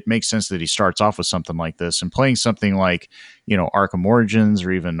it makes sense that he starts off with something like this, and playing something like Arkham Origins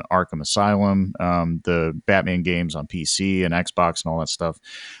or even Arkham Asylum, the Batman games on PC and Xbox and all that stuff.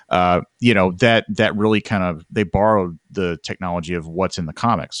 That really kind of, they borrowed the technology of what's in the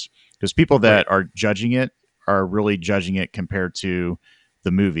comics, because people Right. that are judging it are really judging it compared to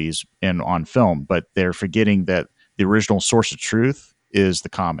the movies and on film, but they're forgetting that the original source of truth is the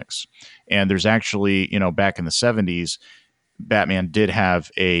comics. And there's actually, back in the 70s, Batman did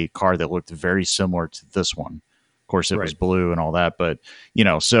have a car that looked very similar to this one. Of course, it was Right. blue and all that, but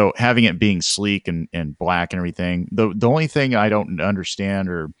so having it being sleek and black and everything, the only thing I don't understand,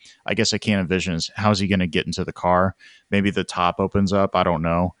 or I guess I can't envision, is how's he going to get into the car? Maybe the top opens up. I don't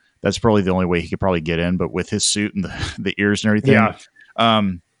know. That's probably the only way he could probably get in. But with his suit and the ears and everything, Yeah.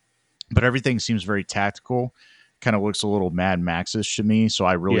 um, but everything seems very tactical. Kind of looks a little Mad Maxish to me, so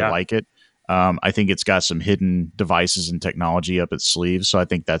I really Yeah. like it. I think it's got some hidden devices and technology up its sleeves, so I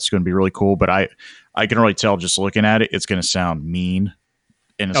think that's going to be really cool. But I can really tell just looking at it, it's going to sound mean,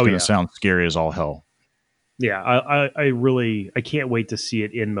 and it's Oh going to yeah. sound scary as all hell. Yeah. I really, I can't wait to see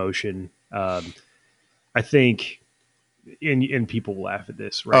it in motion. I think, and people will laugh at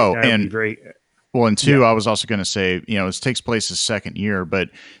this, right? Oh, And I'll be and very, well, and yeah. two, I was also going to say, this takes place his second year, but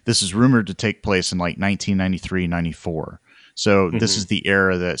this is rumored to take place in like 1993, 94. So this Hmm. is the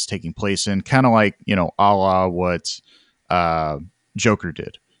era that's taking place in, kind of like, a la what uh, Joker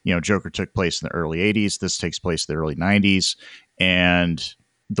did. Joker took place in the early 80s. This takes place in the early 90s. And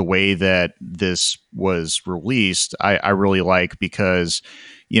the way that this was released, I really like, because,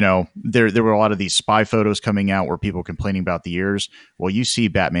 there were a lot of these spy photos coming out where people complaining about the ears. Well, you see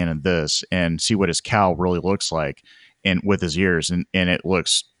Batman in this and see what his cowl really looks like, and with his ears, and it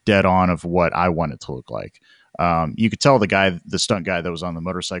looks dead on of what I want it to look like. You could tell the stunt guy that was on the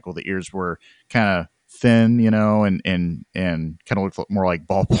motorcycle, the ears were kind of thin, and kind of looked more like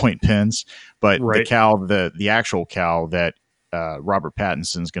ballpoint pens. But the Right. cowl, the actual cowl that Robert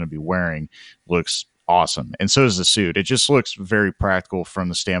Pattinson's going to be wearing, looks awesome, and so does the suit. It just looks very practical from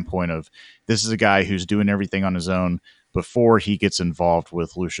the standpoint of, this is a guy who's doing everything on his own before he gets involved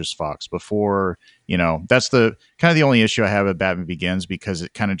with Lucius Fox. Before, that's the kind of the only issue I have with Batman Begins, because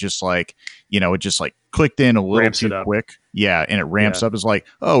it kind of just like, it just like clicked in a little Ramps it too up. quick. Yeah. And it ramps Yeah. up. It's like,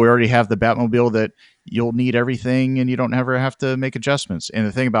 oh, we already have the Batmobile that you'll need everything and you don't ever have to make adjustments. And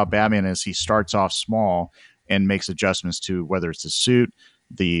the thing about Batman is he starts off small and makes adjustments to whether it's the suit,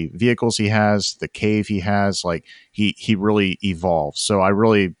 the vehicles he has, the cave he has. Like he really evolves. So I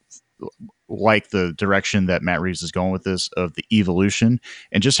really like the direction that Matt Reeves is going with this, of the evolution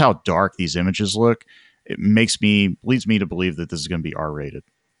and just how dark these images look. It leads me to believe that this is going to be R rated.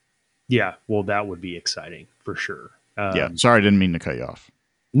 Yeah. Well, that would be exciting for sure. Yeah. Sorry, I didn't mean to cut you off.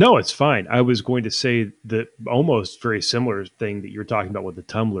 No, it's fine. I was going to say the almost very similar thing that you're talking about with the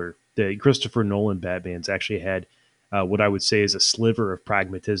Tumblr. The Christopher Nolan Batman's actually had what I would say is a sliver of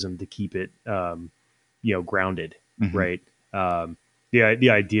pragmatism to keep it, grounded, Hmm. right? Um, the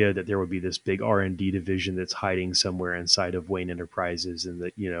idea that there would be this big R&D division that's hiding somewhere inside of Wayne Enterprises, and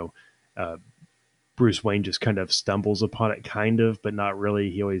that Bruce Wayne just kind of stumbles upon it, kind of, but not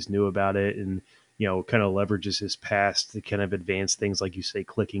really. He always knew about it, and kind of leverages his past to kind of advance things, like you say,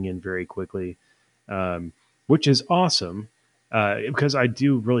 clicking in very quickly, which is awesome, because I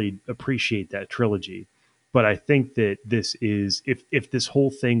do really appreciate that trilogy. But I think that this is, if this whole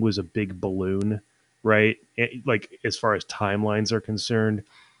thing was a big balloon, right? Like as far as timelines are concerned,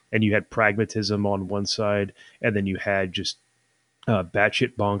 and you had pragmatism on one side, and then you had just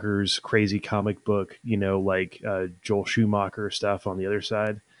batshit bonkers, crazy comic book, like Joel Schumacher stuff on the other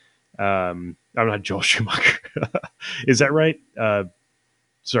side. I'm not Joel Schumacher. Is that right?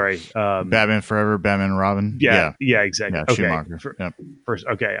 Sorry. Batman Forever, Batman and Robin. Yeah, Yeah. yeah, exactly. Yeah. Okay. Schumacher. Yep. First,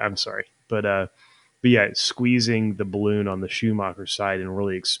 okay, I'm sorry, but yeah, squeezing the balloon on the Schumacher side and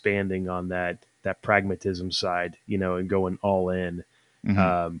really expanding on that. that pragmatism side, and going all in. Hmm.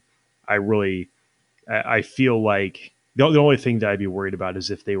 Um, I really, I feel like the only thing that I'd be worried about is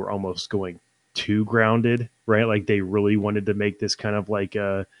if they were almost going too grounded, right? Like they really wanted to make this kind of like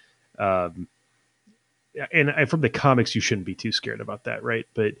a, um, and from the comics, you shouldn't be too scared about that, right?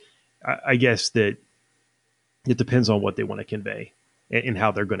 But I guess that it depends on what they want to convey and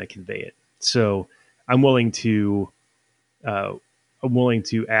how they're going to convey it. So I'm willing to uh, I'm willing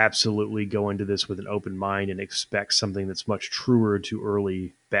to absolutely go into this with an open mind and expect something that's much truer to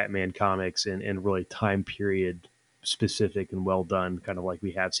early Batman comics and really time period specific and well done, kind of like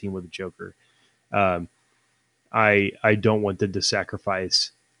we have seen with the Joker. Um, I don't want them to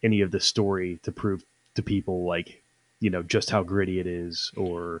sacrifice any of the story to prove to people like just how gritty it is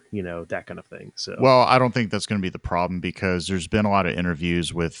or that kind of thing. So Well, I don't think that's going to be the problem because there's been a lot of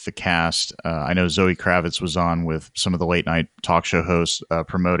interviews with the cast. I know Zoe Kravitz was on with some of the late night talk show hosts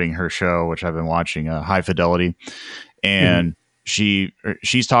promoting her show, which I've been watching, High Fidelity, mhm. and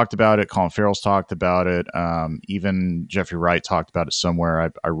she's talked about it. Colin Farrell's talked about it. Even Jeffrey Wright talked about it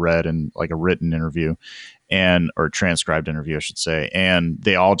somewhere. I read in like a written interview and or transcribed interview, I should say, and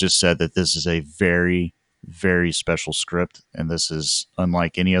they all just said that this is a very very special script, and this is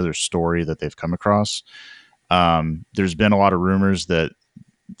unlike any other story that they've come across. There's been a lot of rumors that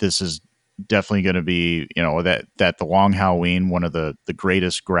this is definitely going to be, that the Long Halloween, one of the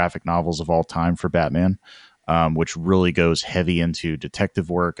greatest graphic novels of all time for Batman, which really goes heavy into detective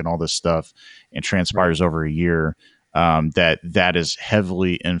work and all this stuff, and Right. transpires over a year. That is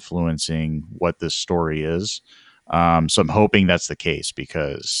heavily influencing what this story is. So I'm hoping that's the case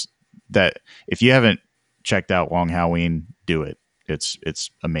because that if you haven't checked out Long Halloween, do it.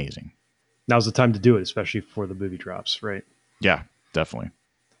 It's amazing. Now's the time to do it, especially before the movie drops, right? Yeah, definitely.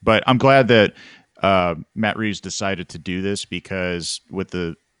 But I'm glad that Matt Reeves decided to do this because with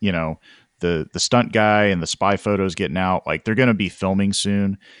the stunt guy and the spy photos getting out, like they're going to be filming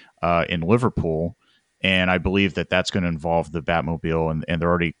soon in Liverpool, and I believe that that's going to involve the Batmobile, and they're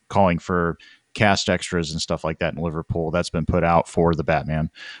already calling for cast extras and stuff like that in Liverpool. That's been put out for the Batman.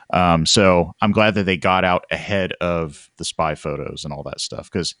 So I'm glad that they got out ahead of the spy photos and all that stuff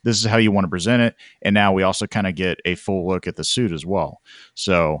because this is how you want to present it. And now we also kind of get a full look at the suit as well.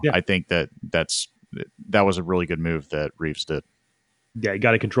 So Yeah. I think that was a really good move that Reeves did. Yeah, you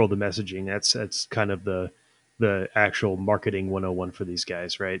got to control the messaging. That's kind of the actual marketing 101 for these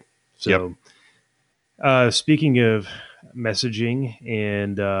guys, right? Yep. So, speaking of messaging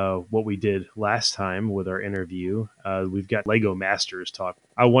and what we did last time with our interview, we've got Lego Masters talk.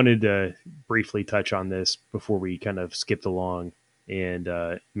 I wanted to briefly touch on this before we kind of skipped along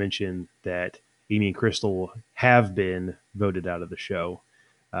and mention that Amy and Crystal have been voted out of the show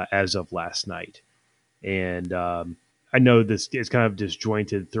as of last night. And I know this is kind of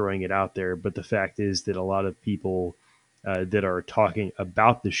disjointed throwing it out there, but the fact is that a lot of people that are talking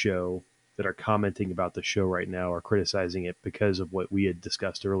about the show, that are commenting about the show right now, are criticizing it because of what we had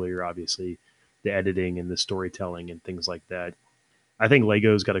discussed earlier, obviously, the editing and the storytelling and things like that. I think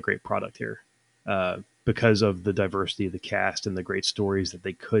Lego's got a great product here because of the diversity of the cast and the great stories that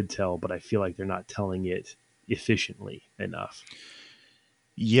they could tell, but I feel like they're not telling it efficiently enough.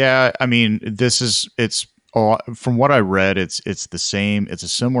 Yeah, I mean, it's from what I read, it's the same. It's a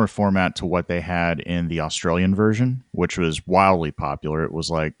similar format to what they had in the Australian version, which was wildly popular. It was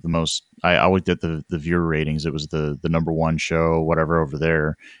like the most. I looked at the viewer ratings. It was the number one show, whatever over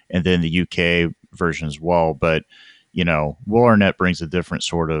there, and then the UK version as well. But Will Arnett brings a different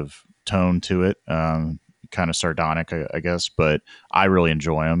sort of tone to it. Kind of sardonic, I guess, but I really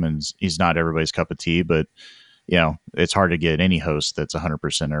enjoy him, and he's not everybody's cup of tea, but it's hard to get any host that's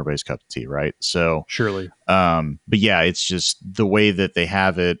 100% everybody's cup of tea, right? So, Surely. but yeah, it's just the way that they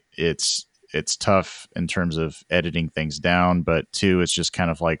have it. It's tough in terms of editing things down, but two, it's just kind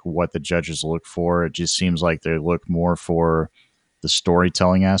of like what the judges look for. It just seems like they look more for the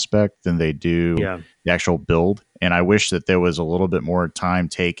storytelling aspect than they do Yeah. the actual build. And I wish that there was a little bit more time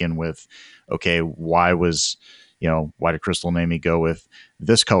taken with, okay, why did Crystal and Amy go with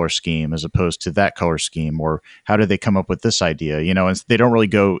this color scheme as opposed to that color scheme? Or how did they come up with this idea? And they don't really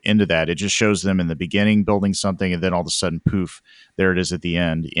go into that. It just shows them in the beginning building something, and then all of a sudden, poof, there it is at the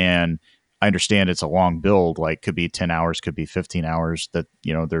end. And I understand it's a long build, like could be 10 hours, could be 15 hours that,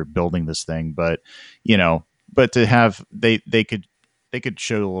 they're building this thing. But to have, they could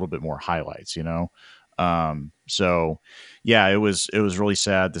show a little bit more highlights, so yeah, it was really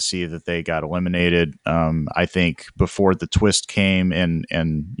sad to see that they got eliminated. I think before the twist came, and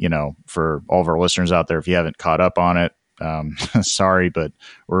for all of our listeners out there, if you haven't caught up on it, sorry, but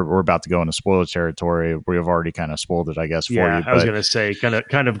we're about to go into spoiler territory. We've already kind of spoiled it, I guess, for Yeah, you. I was But gonna say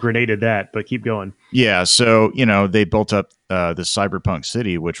kind of grenaded that, but keep going. yeah, so they built up this cyberpunk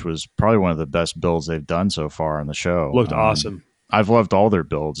city, which was probably one of the best builds they've done so far on the show. Looked awesome. I've loved all their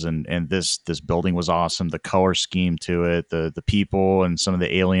builds, and this building was awesome. The color scheme to it, the people, and some of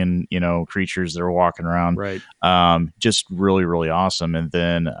the alien creatures that were walking around, Right. just really really awesome. And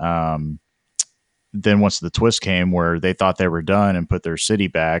then once the twist came, where they thought they were done and put their city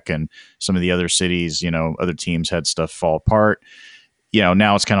back, and some of the other cities, other teams had stuff fall apart,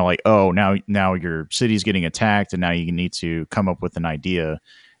 now it's kind of like, oh, now your city's getting attacked, and now you need to come up with an idea.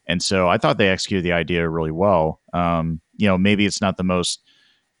 And so I thought they executed the idea really well. Maybe it's not the most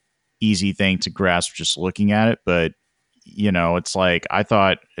easy thing to grasp just looking at it, but it's like, I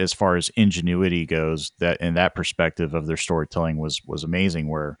thought, as far as ingenuity goes, that in that perspective of their storytelling was amazing,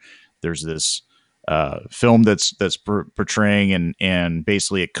 where there's this film that's portraying, and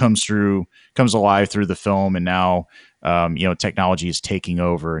basically it comes alive through the film, and now technology is taking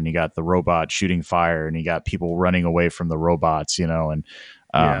over, and you got the robot shooting fire, and you got people running away from the robots, and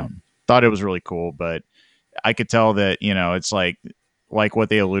Yeah. thought it was really cool. But I could tell that it's like what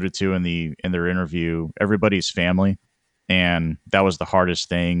they alluded to in their interview. Everybody's family, and that was the hardest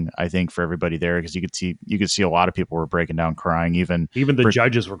thing, I think, for everybody there, because you could see a lot of people were breaking down crying. Even the Brick,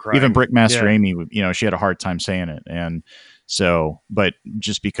 judges were even crying. Brickmaster Yeah. Amy, she had a hard time saying it, and so, but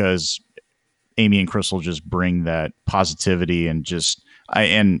just because Amy and Crystal just bring that positivity, and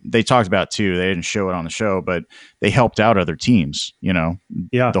and they talked about too. They didn't show it on the show, but they helped out other teams. Yeah.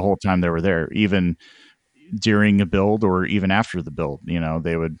 The whole time they were there, even during a build or even after the build,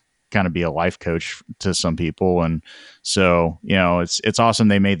 they would kind of be a life coach to some people. And so, it's awesome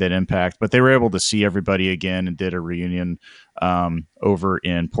they made that impact. But they were able to see everybody again and did a reunion over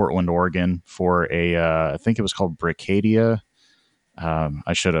in Portland, Oregon for I think it was called Brickadia.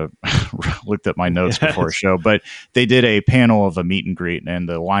 I should have looked at my notes before a Yes. show, but they did a panel of a meet and greet, and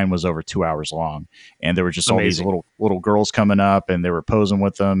the line was over 2 hours long, and there were just all these Amazing. little girls coming up, and they were posing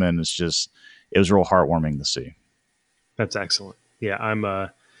with them, and it was real heartwarming to see. That's excellent. Yeah,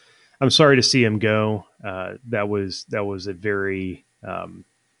 I'm sorry to see him go. That was a very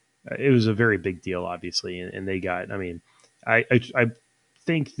it was a very big deal, obviously, and they got. I mean, I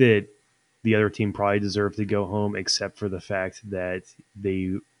think that the other team probably deserved to go home, except for the fact that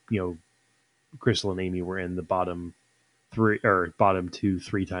they, Crystal and Amy were in the bottom three or bottom two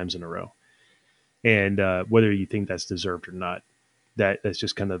 3 times in a row, and whether you think that's deserved or not, that's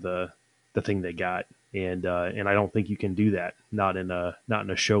just kind of the thing they got. And I don't think you can do that. Not in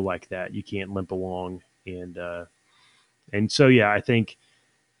a show like that. You can't limp along. And so yeah, I think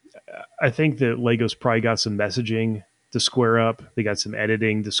that Lego's probably got some messaging to square up. They got some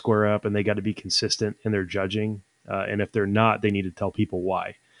editing to square up, and they got to be consistent in their judging. And if they're not, they need to tell people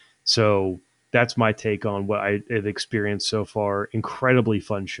why. So that's my take on what I have experienced so far. Incredibly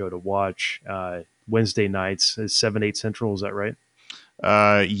fun show to watch. Wednesday nights, 7, 8 Central. Is that right?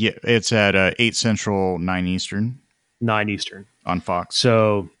 Yeah, it's at 8 Central, 9 Eastern 9 Eastern. on Fox.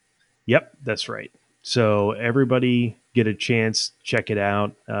 So, yep, that's right. So everybody get a chance, check it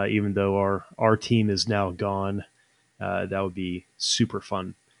out. Even though our team is now gone, that would be super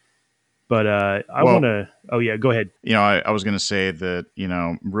fun. But I want Well, to. Oh yeah, go ahead. I was going to say that,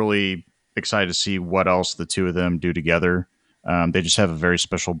 really excited to see what else the two of them do together. They just have a very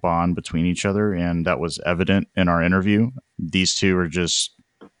special bond between each other, and that was evident in our interview. These two are just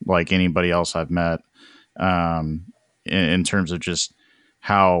like anybody else I've met, in terms of just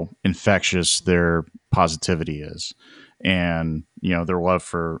how infectious their positivity is, and their love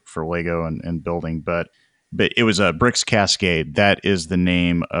for Lego and building. But it was a Bricks Cascade. That is the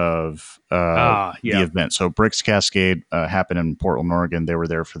name of the Yeah, event. So Bricks Cascade happened in Portland, Oregon. They were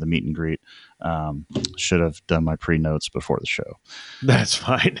there for the meet and greet. Should have done my pre notes before the show. that's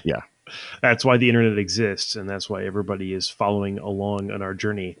fine. Yeah. That's why the internet exists, and that's why everybody is following along on our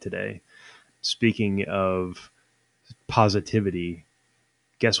journey today. Speaking of positivity,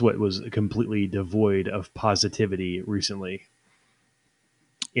 guess what was completely devoid of positivity recently?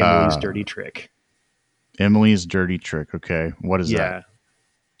 Emily's Uh, dirty trick. Emily's dirty trick. Okay, what is that? Yeah.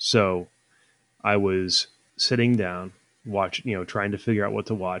 So I was sitting down, trying to figure out what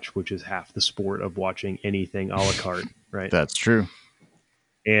to watch, which is half the sport of watching anything a la carte, right? That's true.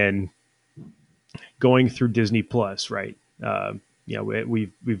 And going through Disney Plus, right?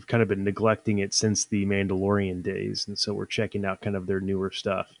 We've kind of been neglecting it since the Mandalorian days, and so we're checking out kind of their newer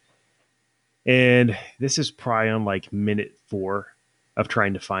stuff. And this is probably on like minute 4 of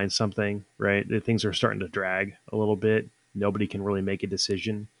trying to find something, right? The things are starting to drag a little bit. Nobody can really make a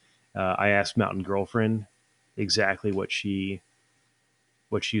decision. I asked Mountain Girlfriend, exactly what she's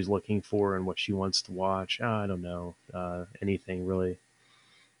looking for and what she wants to watch. I don't know anything really,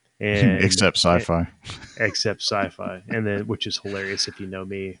 and Except sci-fi. except sci-fi, and then which is hilarious if you know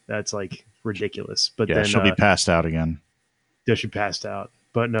me. That's like ridiculous. But Yeah, then she'll be passed out again. she passed out.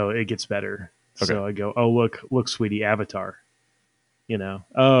 But no, it gets better. Okay. So I go, oh look, sweetie, Avatar. You know,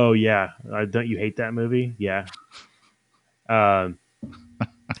 oh yeah, don't you hate that movie? Yeah. Um,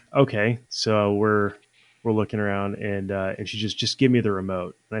 okay, so we're looking around, and she just give me the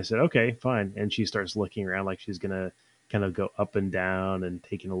remote, and I said okay, fine, and she starts looking around like she's gonna kind of go up and down and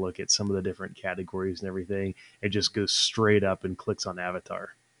taking a look at some of the different categories and everything. It just goes straight up and clicks on Avatar.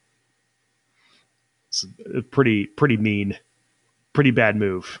 It's a pretty mean, pretty bad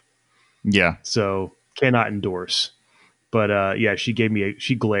move. Yeah. So cannot endorse. But yeah, she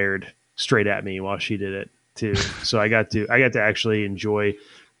glared straight at me while she did it too. So I got to actually enjoy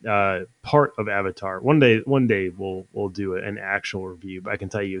part of Avatar. One day we'll do an actual review, but I can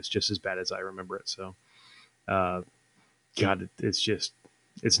tell you it's just as bad as I remember it. So uh, God, it's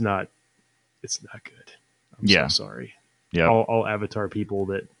not it's not good. I'm so Yeah. sorry. Yep. All Avatar people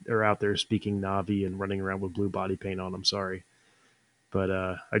that are out there speaking Navi and running around with blue body paint on, I'm sorry, but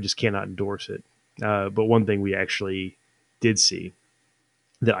I just cannot endorse it. But one thing we actually did see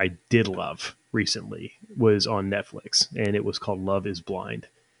that I did love recently was on Netflix, and it was called Love Is Blind.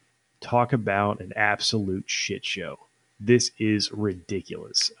 Talk about an absolute shit show. This is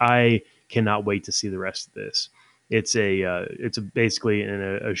ridiculous. I cannot wait to see the rest of this. It's basically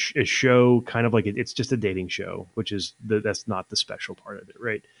a show kind of like it's just a dating show, which is that's not the special part of it,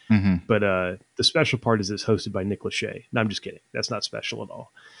 right? Hmm. But the special part is it's hosted by Nick Lachey. No, I'm just kidding. That's not special at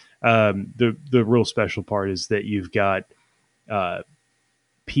all. The real special part is that you've got uh,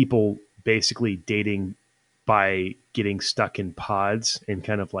 people basically dating by getting stuck in pods and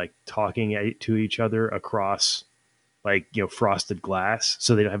kind of like talking to each other across like frosted glass,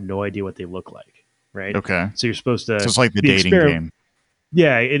 so they don't have no idea what they look like, right? Okay. So you're supposed So to it's like the the dating experiment. game.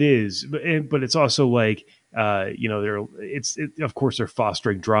 Yeah, it is, but it's also like they're of course they're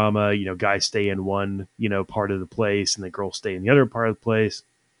fostering drama. Guys stay in one part of the place, and the girls stay in the other part of the place,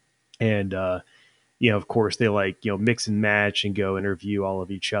 and of course they like mix and match and go interview all of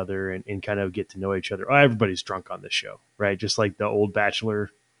each other and kind of get to know each other. Oh, everybody's drunk on this show, right? Just like the old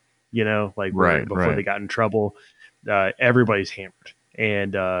Bachelor, like where Right. before they Right. got in trouble, everybody's hammered,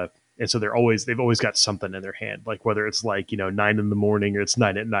 and so they've always got something in their hand, like whether it's like 9 in the morning or it's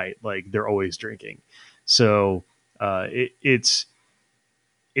 9 at night, like they're always drinking. So it's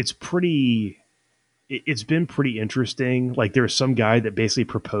pretty. It's been pretty interesting. Like there was some guy that basically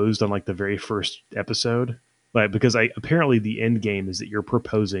proposed on like the very first episode, like because I apparently the end game is that you're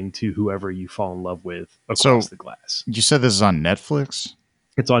proposing to whoever you fall in love with across So the glass. you said this is on Netflix?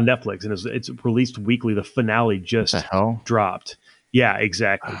 It's on Netflix and it's released weekly. The finale What the just hell? dropped. Yeah,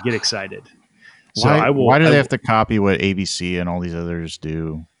 exactly. Get excited. So Why? I Why will. do I they have will, to copy what ABC and all these others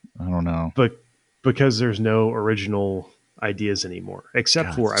do? I don't know. but because there's no original ideas anymore, except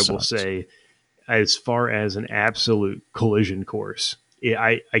God, it for I will sucks. say, as far as an absolute collision course,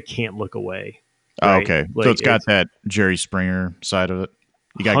 I can't look away. Oh, Right, okay. So like it's got it's that Jerry Springer side of it.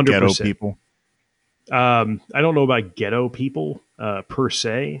 You got ghetto 100%. people. I don't know about ghetto people per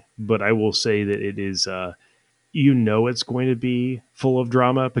se, but I will say that it is. It's going to be full of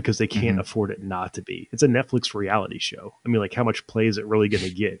drama because they can't Hmm. afford it not to be. It's a Netflix reality show. I mean, like, how much play is it really going to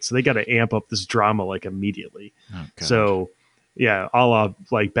get? So they got to amp up this drama like immediately. Oh God. So, yeah, a la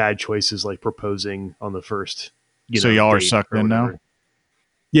like bad choices, like proposing on the first, So y'all are date sucked or in now. whatever.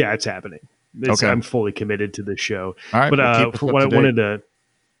 Yeah, it's happening. Okay. I'm fully committed to this show. All right. But Well, keep us for up what I to date. wanted to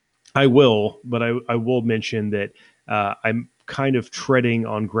I will, but I will mention that I'm kind of treading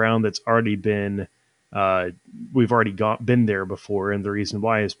on ground that's already been we've already been there before, and the reason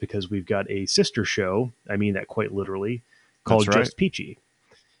why is because we've got a sister show. I mean that quite literally, That's called right. Just Peachy,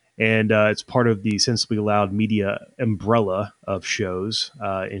 and it's part of the Sensibly Loud media umbrella of shows,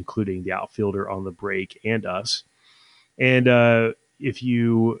 including The Outfielder, On the Break, and Us. And if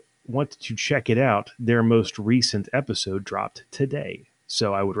you want to check it out, their most recent episode dropped today.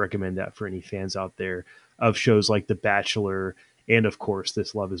 So I would recommend that for any fans out there of shows like The Bachelor and, of course,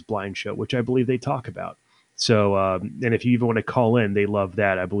 this Love is Blind show, which I believe they talk about. So, and if you even want to call in, they love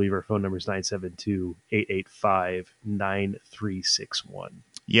that. I believe our phone number is 972-885-9361.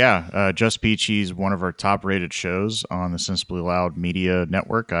 Yeah, Just Peachy's one of our top rated shows on the Sensibly Loud Media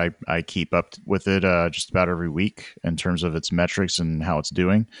Network. I keep up with it just about every week in terms of its metrics and how it's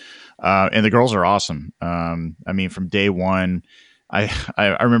doing. And the girls are awesome. I mean, from day one,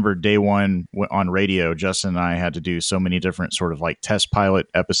 I remember day one on radio, Justin and I had to do so many different sort of like test pilot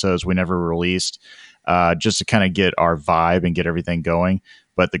episodes we never released. just to kind of get our vibe and get everything going.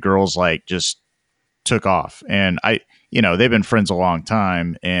 But the girls like just took off, and they've been friends a long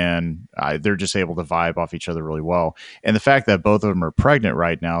time, and they're just able to vibe off each other really well. And the fact that both of them are pregnant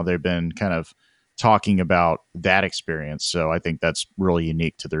right now, they've been kind of talking about that experience. So I think that's really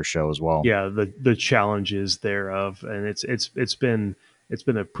unique to their show as well. Yeah, the challenges thereof, and it's been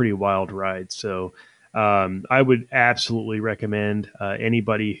a pretty wild ride. So I would absolutely recommend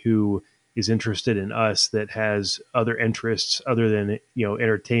anybody who is interested in us that has other interests other than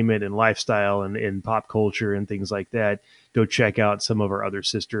entertainment and lifestyle and pop culture and things like that. Go check out some of our other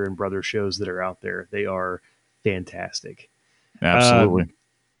sister and brother shows that are out there. They are fantastic. Absolutely. Um,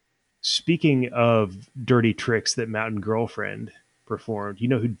 Speaking of dirty tricks that Mountain Girlfriend performed, you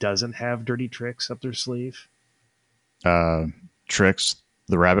know who doesn't have dirty tricks up their sleeve? uh Tricks,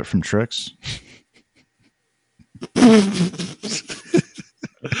 the rabbit from Tricks.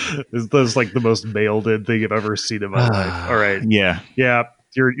 This is like the most mailed in thing I've ever seen in my life. All right. Yeah, Yeah,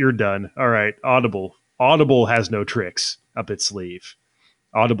 you're done. All right. Audible. Audible has no tricks up its sleeve.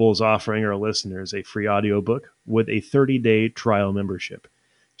 Audible is offering our listeners a free audiobook with a 30-day trial membership.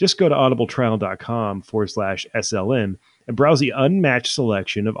 Just go to audibletrial.com/SLN and browse the unmatched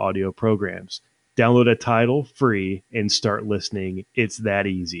selection of audio programs. Download a title free and start listening. It's that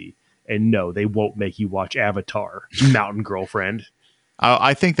easy. And no, they won't make you watch Avatar, Mountain Girlfriend.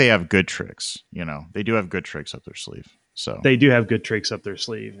 I think they have good tricks. They do have good tricks up their sleeve. So They do have good tricks up their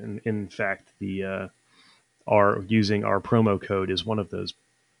sleeve. And in fact, the our using our promo code is one of those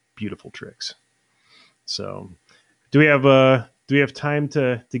beautiful tricks. So, do we have time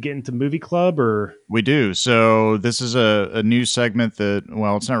to get into movie club or we do. So this is a new segment that,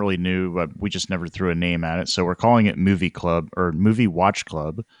 well, it's not really new, but we just never threw a name at it. So we're calling it Movie Club or Movie Watch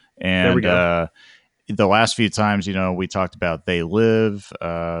Club. there we And go. the last few times, we talked about They Live.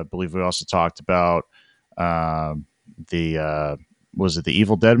 I believe we also talked about the was it the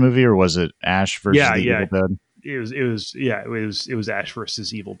Evil Dead movie, or was it Ash versus Yeah, the yeah. Evil Dead? It was Ash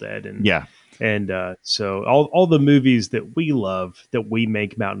versus Evil Dead, Yeah, and so all the movies that we love that we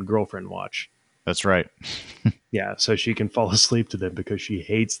make Mountain Girlfriend watch. that's right. Yeah, so she can fall asleep to them because she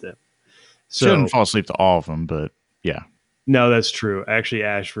hates them. She doesn't So fall asleep to all of them, but yeah, no, that's true. Actually,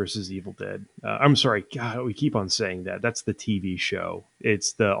 Ash versus Evil Dead. I'm sorry, God, we keep on saying that. That's the TV show.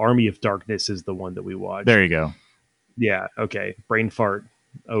 It's the Army of Darkness is the one that we there watch. you go. Yeah, okay. Brain fart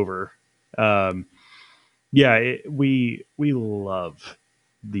over. Um, yeah, we love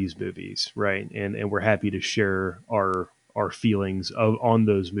these movies, right? And we're happy to share our feelings on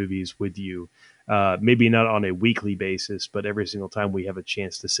those movies with you. Maybe not on a weekly basis, but every single time we have a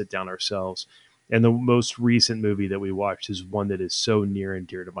chance to sit down ourselves. And the most recent movie that we watched is one that is so near and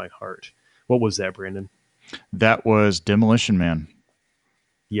dear to my heart. What was that, Brandon? That was Demolition Man.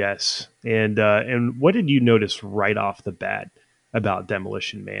 Yes. And what did you notice right off the bat about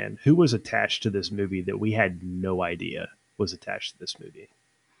Demolition Man? Who was attached to this movie that we had no idea was attached to this movie?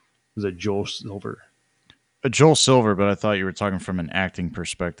 Was it Joel Silver? Joel Silver, but I thought you were talking from an acting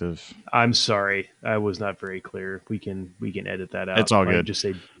perspective. I'm sorry, I was not very clear. We can edit that It's out. all I good. just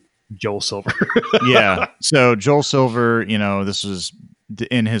say Joel Silver. Yeah. So Joel Silver, this was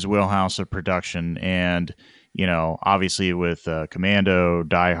in his wheelhouse of production, and obviously with Commando,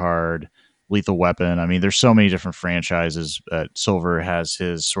 Die Hard, Lethal Weapon. I mean, there's so many different franchises that Silver has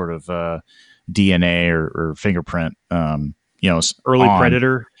his sort of DNA or fingerprint, Early on.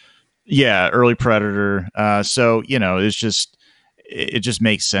 Predator. Yeah, early Predator. So it just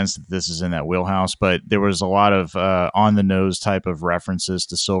makes sense that this is in that wheelhouse. But there was a lot of on the nose type of references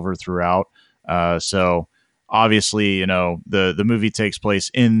to Silver throughout. So obviously, the movie takes place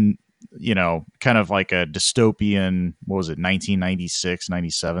in kind of like a dystopian. What was it, 1996,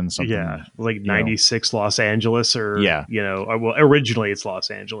 97, Yeah, something. like '96 Los Angeles, or Yeah, well, originally it's Los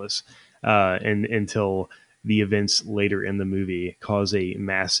Angeles, and until the events later in the movie cause a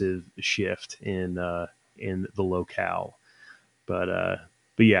massive shift in the locale. But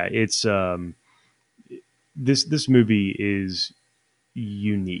but yeah, it's this movie is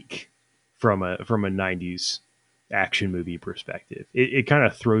unique from a '90s action movie perspective. It kind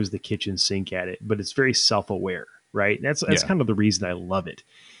of throws the kitchen sink at it, but it's very self aware, right? And that's yeah. kind of the reason I love it.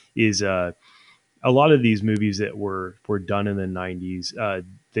 Is a lot of these movies that were done in the '90s,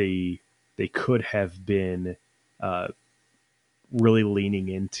 they could have been uh, really leaning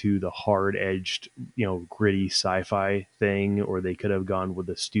into the hard edged, gritty sci-fi thing, or they could have gone with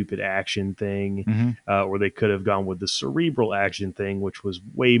the stupid action thing, Hmm. or they could have gone with the cerebral action thing, which was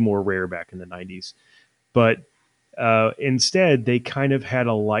way more rare back in the '90s. But instead, they kind of had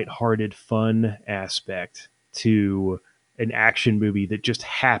a lighthearted, fun aspect to an action movie that just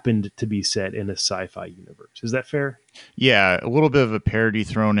happened to be set in a sci-fi universe. Is that fair? Yeah, a little bit of a parody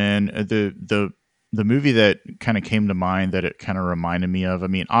thrown in. The movie that kind of came to mind that it kind of reminded me of. I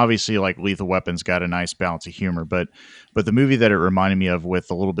mean, obviously, like Lethal Weapon's got a nice balance of humor, but the movie that it reminded me of with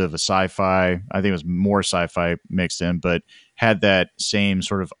a little bit of a sci-fi, I think it was more sci-fi mixed in, but had that same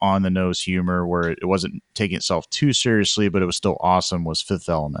sort of on the nose humor where it wasn't taking itself too seriously, but it was still awesome. Was Fifth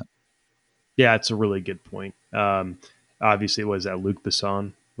Element? Yeah, it's a really good point. Obviously, it was that Luc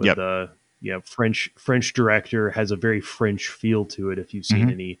Besson with Yep. the French director, has a very French feel to it. If you've seen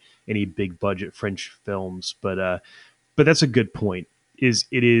Hmm. any big budget French films, but that's a good point. Is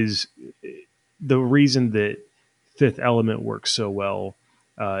it is the reason that Fifth Element works so well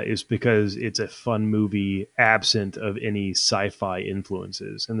is because it's a fun movie absent of any sci-fi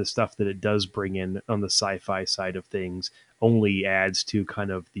influences, and the stuff that it does bring in on the sci-fi side of things only adds to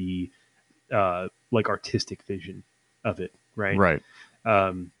kind of the like artistic vision of it, right? Right.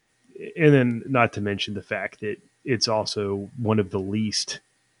 Um, and then not to mention the fact that it's also one of the least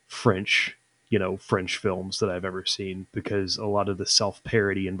French, French films that I've ever seen, because a lot of the self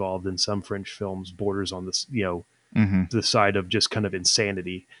parody involved in some French films borders on this, Hmm. the side of just kind of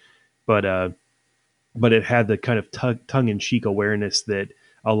insanity. But but it had the kind of tongue in cheek awareness that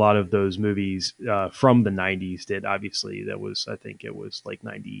a lot of those movies from the 90s did. Obviously, that was, I think it was like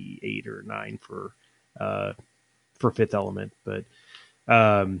 98 or 9 uh, for Fifth Element, but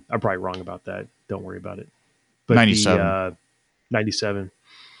I'm probably wrong about that. Don't worry about it. But the 97. 97.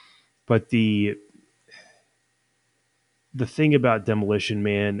 But the thing about Demolition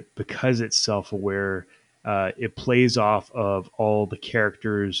Man, because it's self aware, it plays off of all the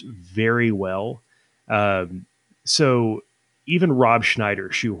characters very well. Um, so even Rob Schneider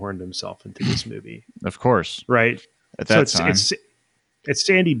shoehorned himself into this movie, Of course. right? At So that it's time. it's it's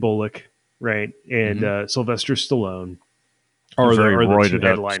Sandy Bullock, right, and Hmm. Sylvester Stallone A are the very are the two roided up.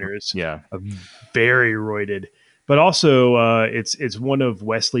 headliners. Yeah. Very roided, but also it's one of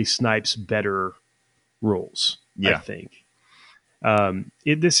Wesley Snipes' better roles, I Yeah. think.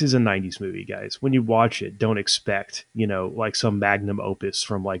 This is a 90s movie, guys. When you watch it, don't expect, like some magnum opus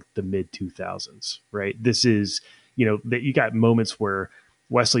from like the mid 2000s, right? This is, that you got moments where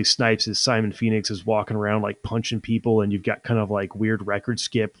Wesley Snipes as Simon Phoenix is walking around like punching people, and you've got kind of like weird record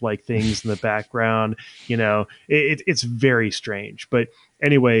skip like things in the background. It's very strange. But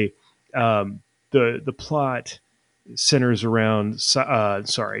anyway, the plot centers around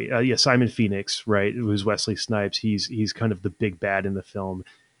Simon Phoenix, right, who's Wesley Snipes. He's kind of the big bad in the film,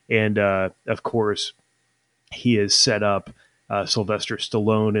 and of course he has set up Sylvester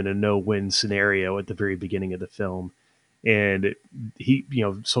Stallone in a no-win scenario at the very beginning of the film. And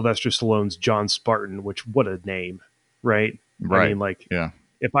Sylvester Stallone's John Spartan, which, what a name, right? I Right. mean, like, Yeah.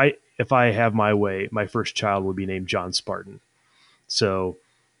 if I have my way, my first child would be named John Spartan. So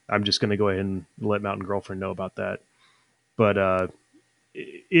I'm just going to go ahead and let Mountain Girlfriend know about that. But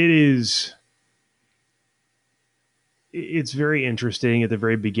it is it's very interesting. At the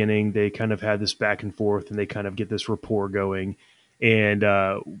very beginning, they kind of had this back and forth, and they kind of get this rapport going. And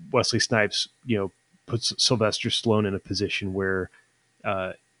Wesley Snipes, puts Sylvester Stallone in a position where,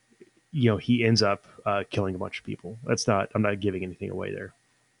 uh, he ends up killing a bunch of people. I'm not giving anything away there.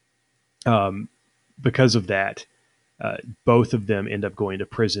 Um, because of that, both of them end up going to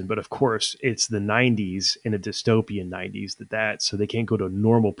prison. But of course, it's the 90s, in a dystopian 90s, so they can't go to a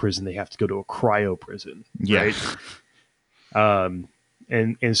normal prison. They have to go to a cryo prison, Yeah. right? Um,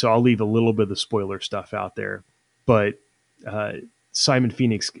 and so I'll leave a little bit of the spoiler stuff out there, but uh, Simon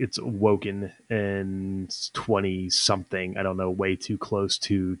Phoenix gets woken and 20 something. I don't know, way too close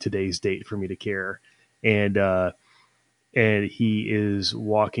to today's date for me to care. And he is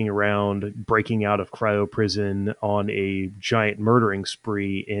walking around, breaking out of cryo prison on a giant murdering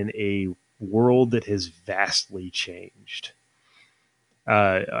spree in a world that has vastly changed.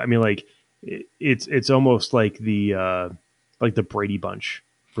 I mean, like, it's almost like the Brady Bunch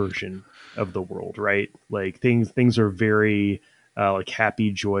version of the world, right? Like, things are very like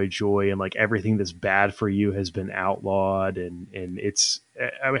happy, joy, and like everything that's bad for you has been outlawed, and it's.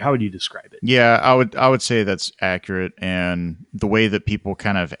 I mean, how would you describe it? Yeah, I would say that's accurate, and the way that people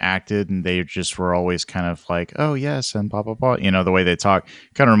kind of acted, and they just were always kind of like, "Oh yes," and blah blah blah. The way they talk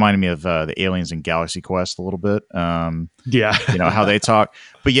kind of reminded me of the aliens in Galaxy Quest a little bit. Yeah, How they talk,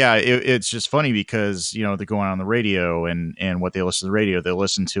 but yeah, it's just funny because they're going on the radio, and what they listen to the radio, they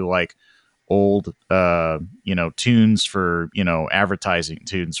listen to like old tunes for advertising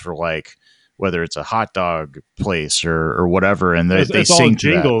tunes for like whether it's a hot dog place or whatever, and they It's all sing to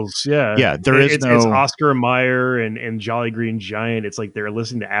that. jingles. Yeah, Yeah, there is it's no Oscar Mayer and Jolly Green Giant. It's like they're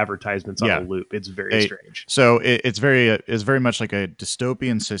listening to advertisements on a yeah. loop. It's very strange. So it's very much like a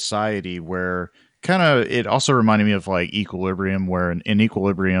dystopian society where kind of it also reminded me of like Equilibrium, where in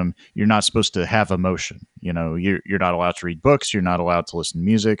Equilibrium you're not supposed to have emotion. You know, you're not allowed to read books, you're not allowed to listen to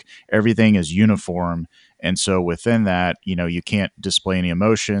music. Everything is uniform, and so within that, you know, you can't display any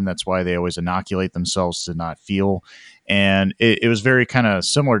emotion. That's why they always inoculate themselves to not feel. And it was very kind of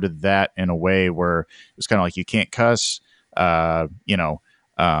similar to that in a way where it's kind of like you can't cuss. You know.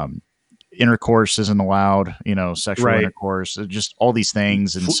 Intercourse isn't allowed, you know, sexual Right. intercourse, just all these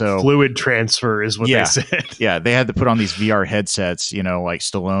things. And so, Fluid transfer is what they yeah, said. yeah, they had to put on these VR headsets, you know, like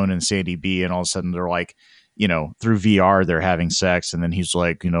Stallone and Sandy B, and all of a sudden they're like, you know, through VR they're having sex, and then he's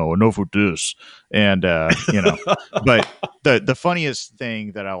like, you know, enough with this, and you know, but the funniest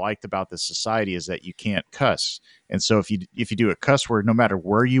thing that I liked about this society is that you can't cuss, and so if you do a cuss word, no matter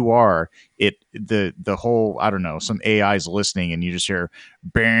where you are, the whole I don't know, some AI is listening, and you just hear,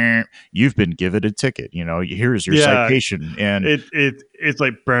 "Bam, you've been given a ticket," you know, here's your Yeah, citation, and it's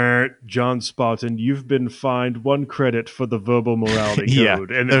like Bert John Spartan. You've been fined 1 credit for the verbal morality yeah,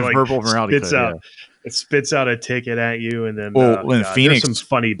 code, and it the like verbal morality spits code, yeah. out it spits out a ticket at you, and then Well, when god, there's some Phoenix,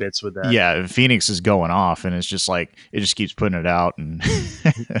 funny bits with that. yeah, Phoenix is going off, and it's just like it just keeps putting it out, and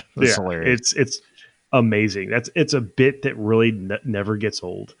it's Yeah, hilarious. it's amazing. It's a bit that really never gets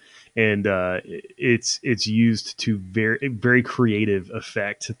old, and it's used to very creative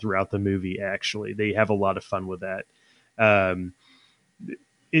effect throughout the movie. Actually, they have a lot of fun with that. Um,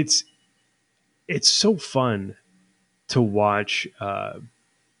 it's it's so fun to watch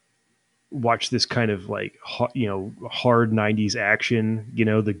this kind of like hard 90s action, the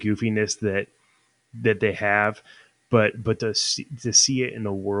goofiness that they have, but to see it in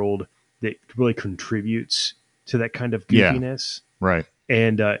a world that really contributes to that kind of Yeah, goofiness, right.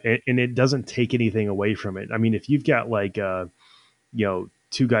 and it doesn't take anything away from it. I mean, if you've got like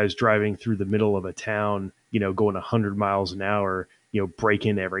two guys driving through the middle of a town, going 100 miles an hour,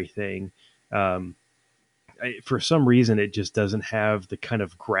 breaking everything, um, for some reason it just doesn't have the kind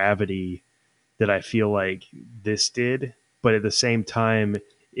of gravity that I feel like this did, but at the same time,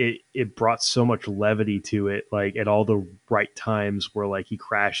 it brought so much levity to it, like at all the right times where like he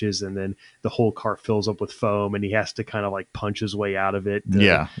crashes and then the whole car fills up with foam and he has to kind of like punch his way out of it to,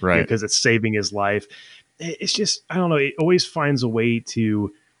 Yeah, right. because it's saving his life. It's just, I don't know, it always finds a way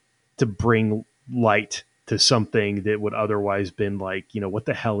to bring light to something that would otherwise been like, what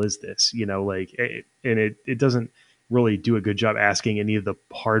the hell is this? And it doesn't really do a good job asking any of the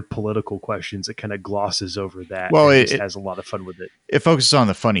hard political questions. It kind of glosses over that Well, and just has a lot of fun with it. it focuses on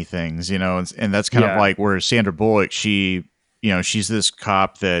the funny things, you know, and that's kind of Yeah. like where Sandra Bullock, she, you know, she's this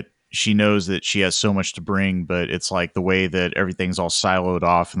cop that she knows that she has so much to bring, but it's like the way that everything's all siloed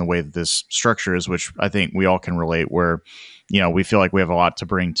off and the way that this structure is, which I think we all can relate, where, you know, we feel like we have a lot to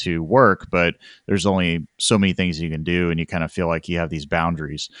bring to work, but there's only so many things you can do, and you kind of feel like you have these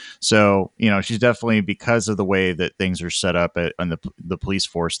boundaries. So, you know, she's definitely, because of the way that things are set up on the police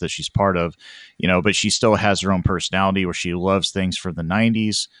force that she's part of, you know, but she still has her own personality where she loves things from the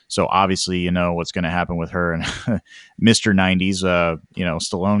 90s. So obviously, you know, what's going to happen with her and Mr. 90s, you know,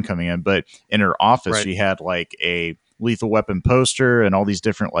 Stallone coming in. But in her office, Right. she had like a Lethal Weapon poster and all these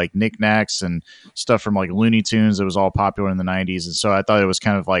different like knickknacks and stuff from like Looney Tunes that was all popular in the 90s. And so I thought it was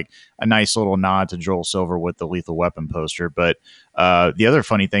kind of like a nice little nod to Joel Silver with the Lethal Weapon poster. But the other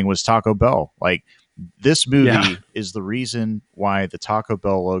funny thing was Taco Bell. Like, this Yeah. movie is the reason why the Taco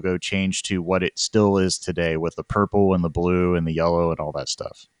Bell logo changed to what it still is today, with the purple and the blue and the yellow and all that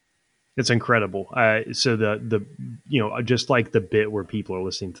stuff. It's incredible. So just like the bit where people are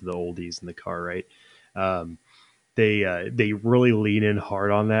listening to the oldies in the car, right? Um, they really lean in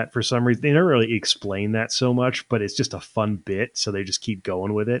hard on that for some reason. They never really explain that so much, but it's just a fun bit, so they just keep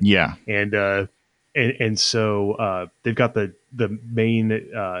going with it. Yeah. And so they've got the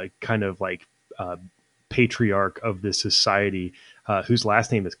main kind of like uh, patriarch of this society, whose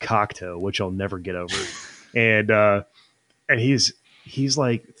last name is Cocteau, which I'll never get over, and uh, and he's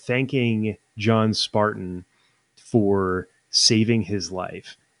like thanking John Spartan for saving his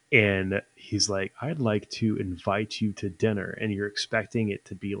life. And he's like, I'd like to invite you to dinner. And you're expecting it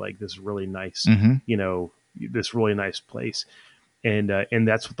to be like this really nice, Hmm. this really nice place. And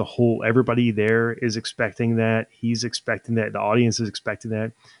that's what the whole, everybody there is expecting that. He's expecting that. The audience is expecting that.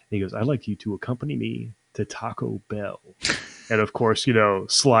 And he goes, I'd like you to accompany me to Taco Bell. And of course,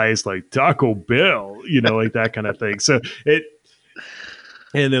 Sly is like, Taco Bell, like that kind of thing. So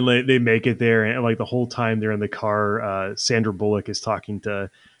and then they make it there, and like the whole time they're in the car, Sandra Bullock is talking to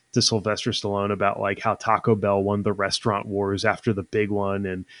to Sylvester Stallone about like how Taco Bell won the restaurant wars after the big one,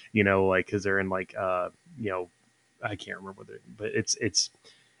 and like because they're in like you know I can't remember what they're, but It's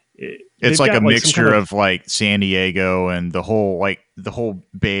they've like a got like some kind mixture of of like San Diego and the whole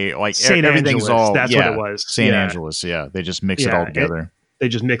bay, like St. everything's Angeles. all, That's what it yeah, was. San Yeah, Angeles. Yeah, they just mix it all yeah. together. They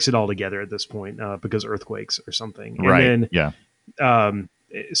just mix it all together at this point because earthquakes or something, and Right. then Yeah. um,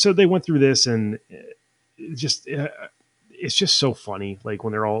 so they went through this and just it's just so funny like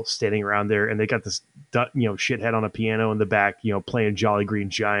when they're all standing around there and they got this shithead on a piano in the back playing Jolly Green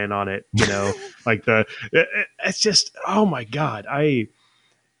Giant on it like it's just oh my god I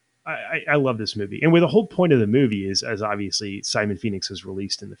love this movie and where the whole point of the movie is as obviously Simon Phoenix is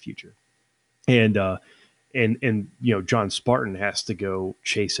released in the future and John Spartan has to go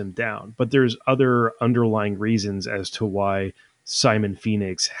chase him down. But there's other underlying reasons as to why Simon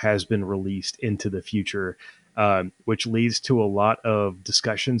Phoenix has been released into the future, which leads to a lot of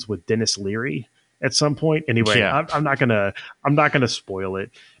discussions with Dennis Leary at some point. Anyway, Yeah. I'm not gonna spoil it,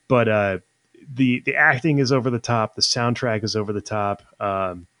 but the acting is over the top, the soundtrack is over the top.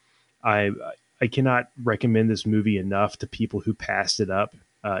 I I cannot recommend this movie enough to people who passed it up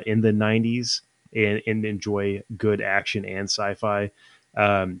in the '90s and enjoy good action and sci-fi.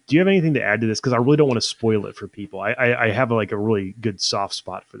 Do you have anything to add to this? Because I really don't want to spoil it for people. I have like a really good soft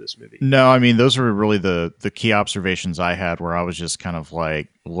spot for this movie. No, I mean those were really the key observations I had, where I was just kind of like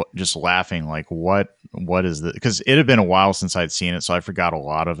just laughing, like what is this? Because it had been a while since I'd seen it, so I forgot a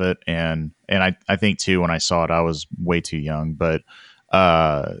lot of it, and I think too when I saw it I was way too young, but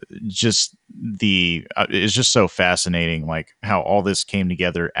just the it's just so fascinating, like how all this came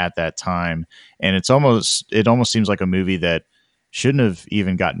together at that time, and it almost seems like a movie that shouldn't have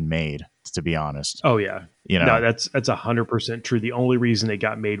even gotten made, to be honest. Oh yeah, You no, know, that's 100% true. The only reason it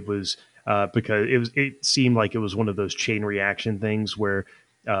got made was because it seemed like it was one of those chain reaction things where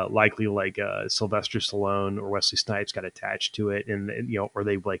likely like Sylvester Stallone or Wesley Snipes got attached to it, and or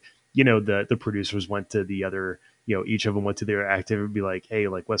they like the producers went to the other. Each of them went to their active and be like, "Hey,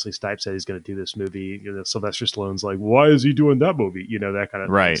 like Wesley Snipes said he's going to do this movie." Sylvester Stallone's like, "Why is he doing that movie?" That kind of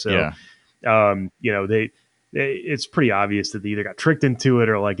thing. right? So, Yeah. it's pretty obvious that they either got tricked into it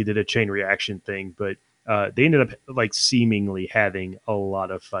or like it did a chain reaction thing, but they ended up like seemingly having a lot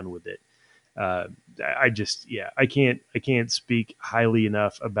of fun with it. Uh, I just, yeah, I can't speak highly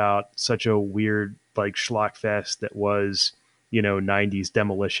enough about such a weird like schlock fest that was, '90s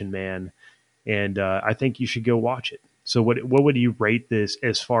Demolition Man, and I think you should go watch it. So, what would you rate this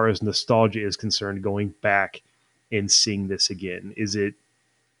as far as nostalgia is concerned? Going back and seeing this again, is it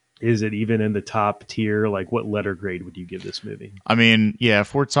even in the top tier? Like, what letter grade would you give this movie? I mean, yeah,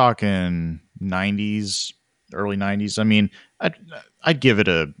 if we're talking 90s, early 90s, I mean, I'd, I'd give it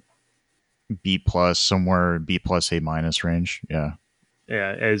a B plus, somewhere B plus A minus range. Yeah.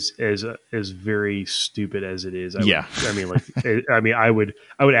 Yeah, as very stupid as it is, I would. Yeah. I mean, like, I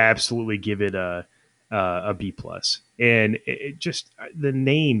would absolutely give it a B plus. And it just the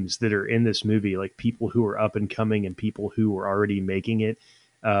names that are in this movie, like people who are up and coming and people who are already making it,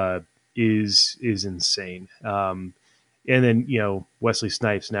 uh, is insane. And then Wesley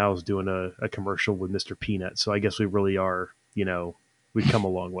Snipes now is doing a commercial with Mr. Peanut, so I guess we really are we've come a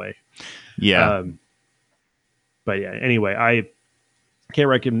long way. Yeah. Um, but yeah, anyway, I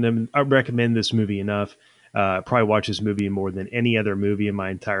recommend this movie enough. Probably watch this movie more than any other movie in my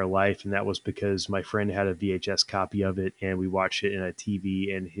entire life, and that was because my friend had a VHS copy of it, and we watched it in a TV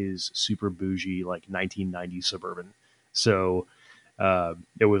in his super bougie like 1990s Suburban. So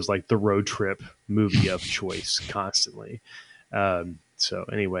it was like the road trip movie of choice constantly. So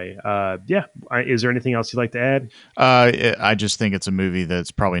anyway, yeah. Is there anything else you'd like to add? I just think it's a movie that's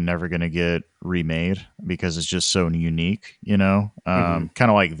probably never going to get remade because it's just so unique, Hmm. kind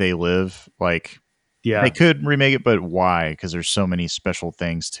of like They Live. Like, they Yeah. could remake it, but why? Because there's so many special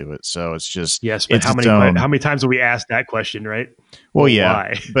things to it. So Yes, but it's its own. how many times have we asked that question, right? Well, Well,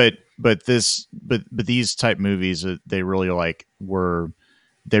 yeah, why? but these type movies, they really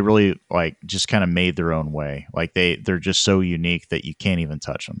they really like just kind of made their own way. Like they're just so unique that you can't even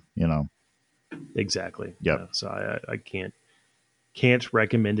touch them. Exactly. Yep. So I can't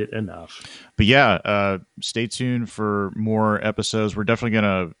recommend it enough. But yeah, stay tuned for more episodes. We're definitely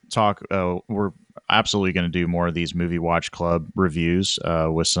gonna talk. We're absolutely gonna do more of these movie watch club reviews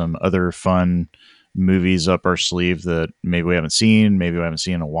with some other fun movies up our sleeve that maybe we haven't seen, maybe we haven't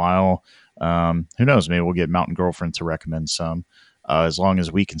seen in a while. Who knows? Maybe we'll get Mountain Girlfriend to recommend some. as long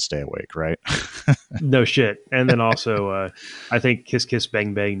as we can stay awake, right? No shit. And then also, I think Kiss Kiss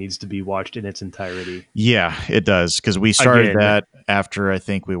Bang Bang needs to be watched in its entirety. Yeah, it does, because we started Again, that after I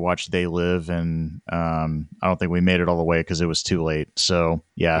think we watched They Live, and I don't think we made it all the way because it was too late. So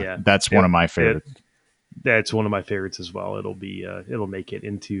yeah, yeah, that's one of my it favorites. that's one of my favorites as well. It'll make it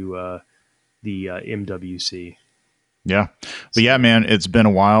into the MWC. Yeah. But yeah, So man, it's been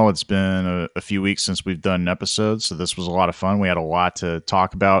a while. It's been a few weeks since we've done an episode. So this was a lot of fun. We had a lot to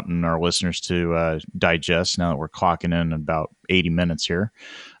talk about and our listeners to digest now that we're clocking in about 80 minutes here.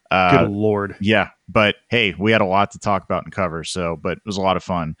 good Uh, lord. yeah. But hey, we had a lot to talk about and cover. So, but it was a lot of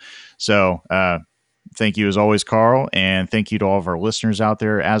fun. So, thank you as always, Carl. And thank you to all of our listeners out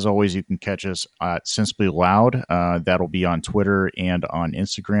there. As always, you can catch us at Sensibly Loud. That'll be on Twitter and on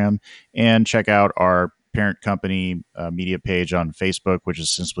Instagram. And check out our parent company media page on Facebook, which is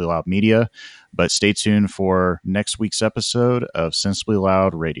Sensibly Loud Media. But stay tuned for next week's episode of Sensibly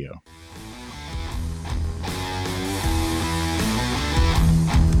Loud Radio.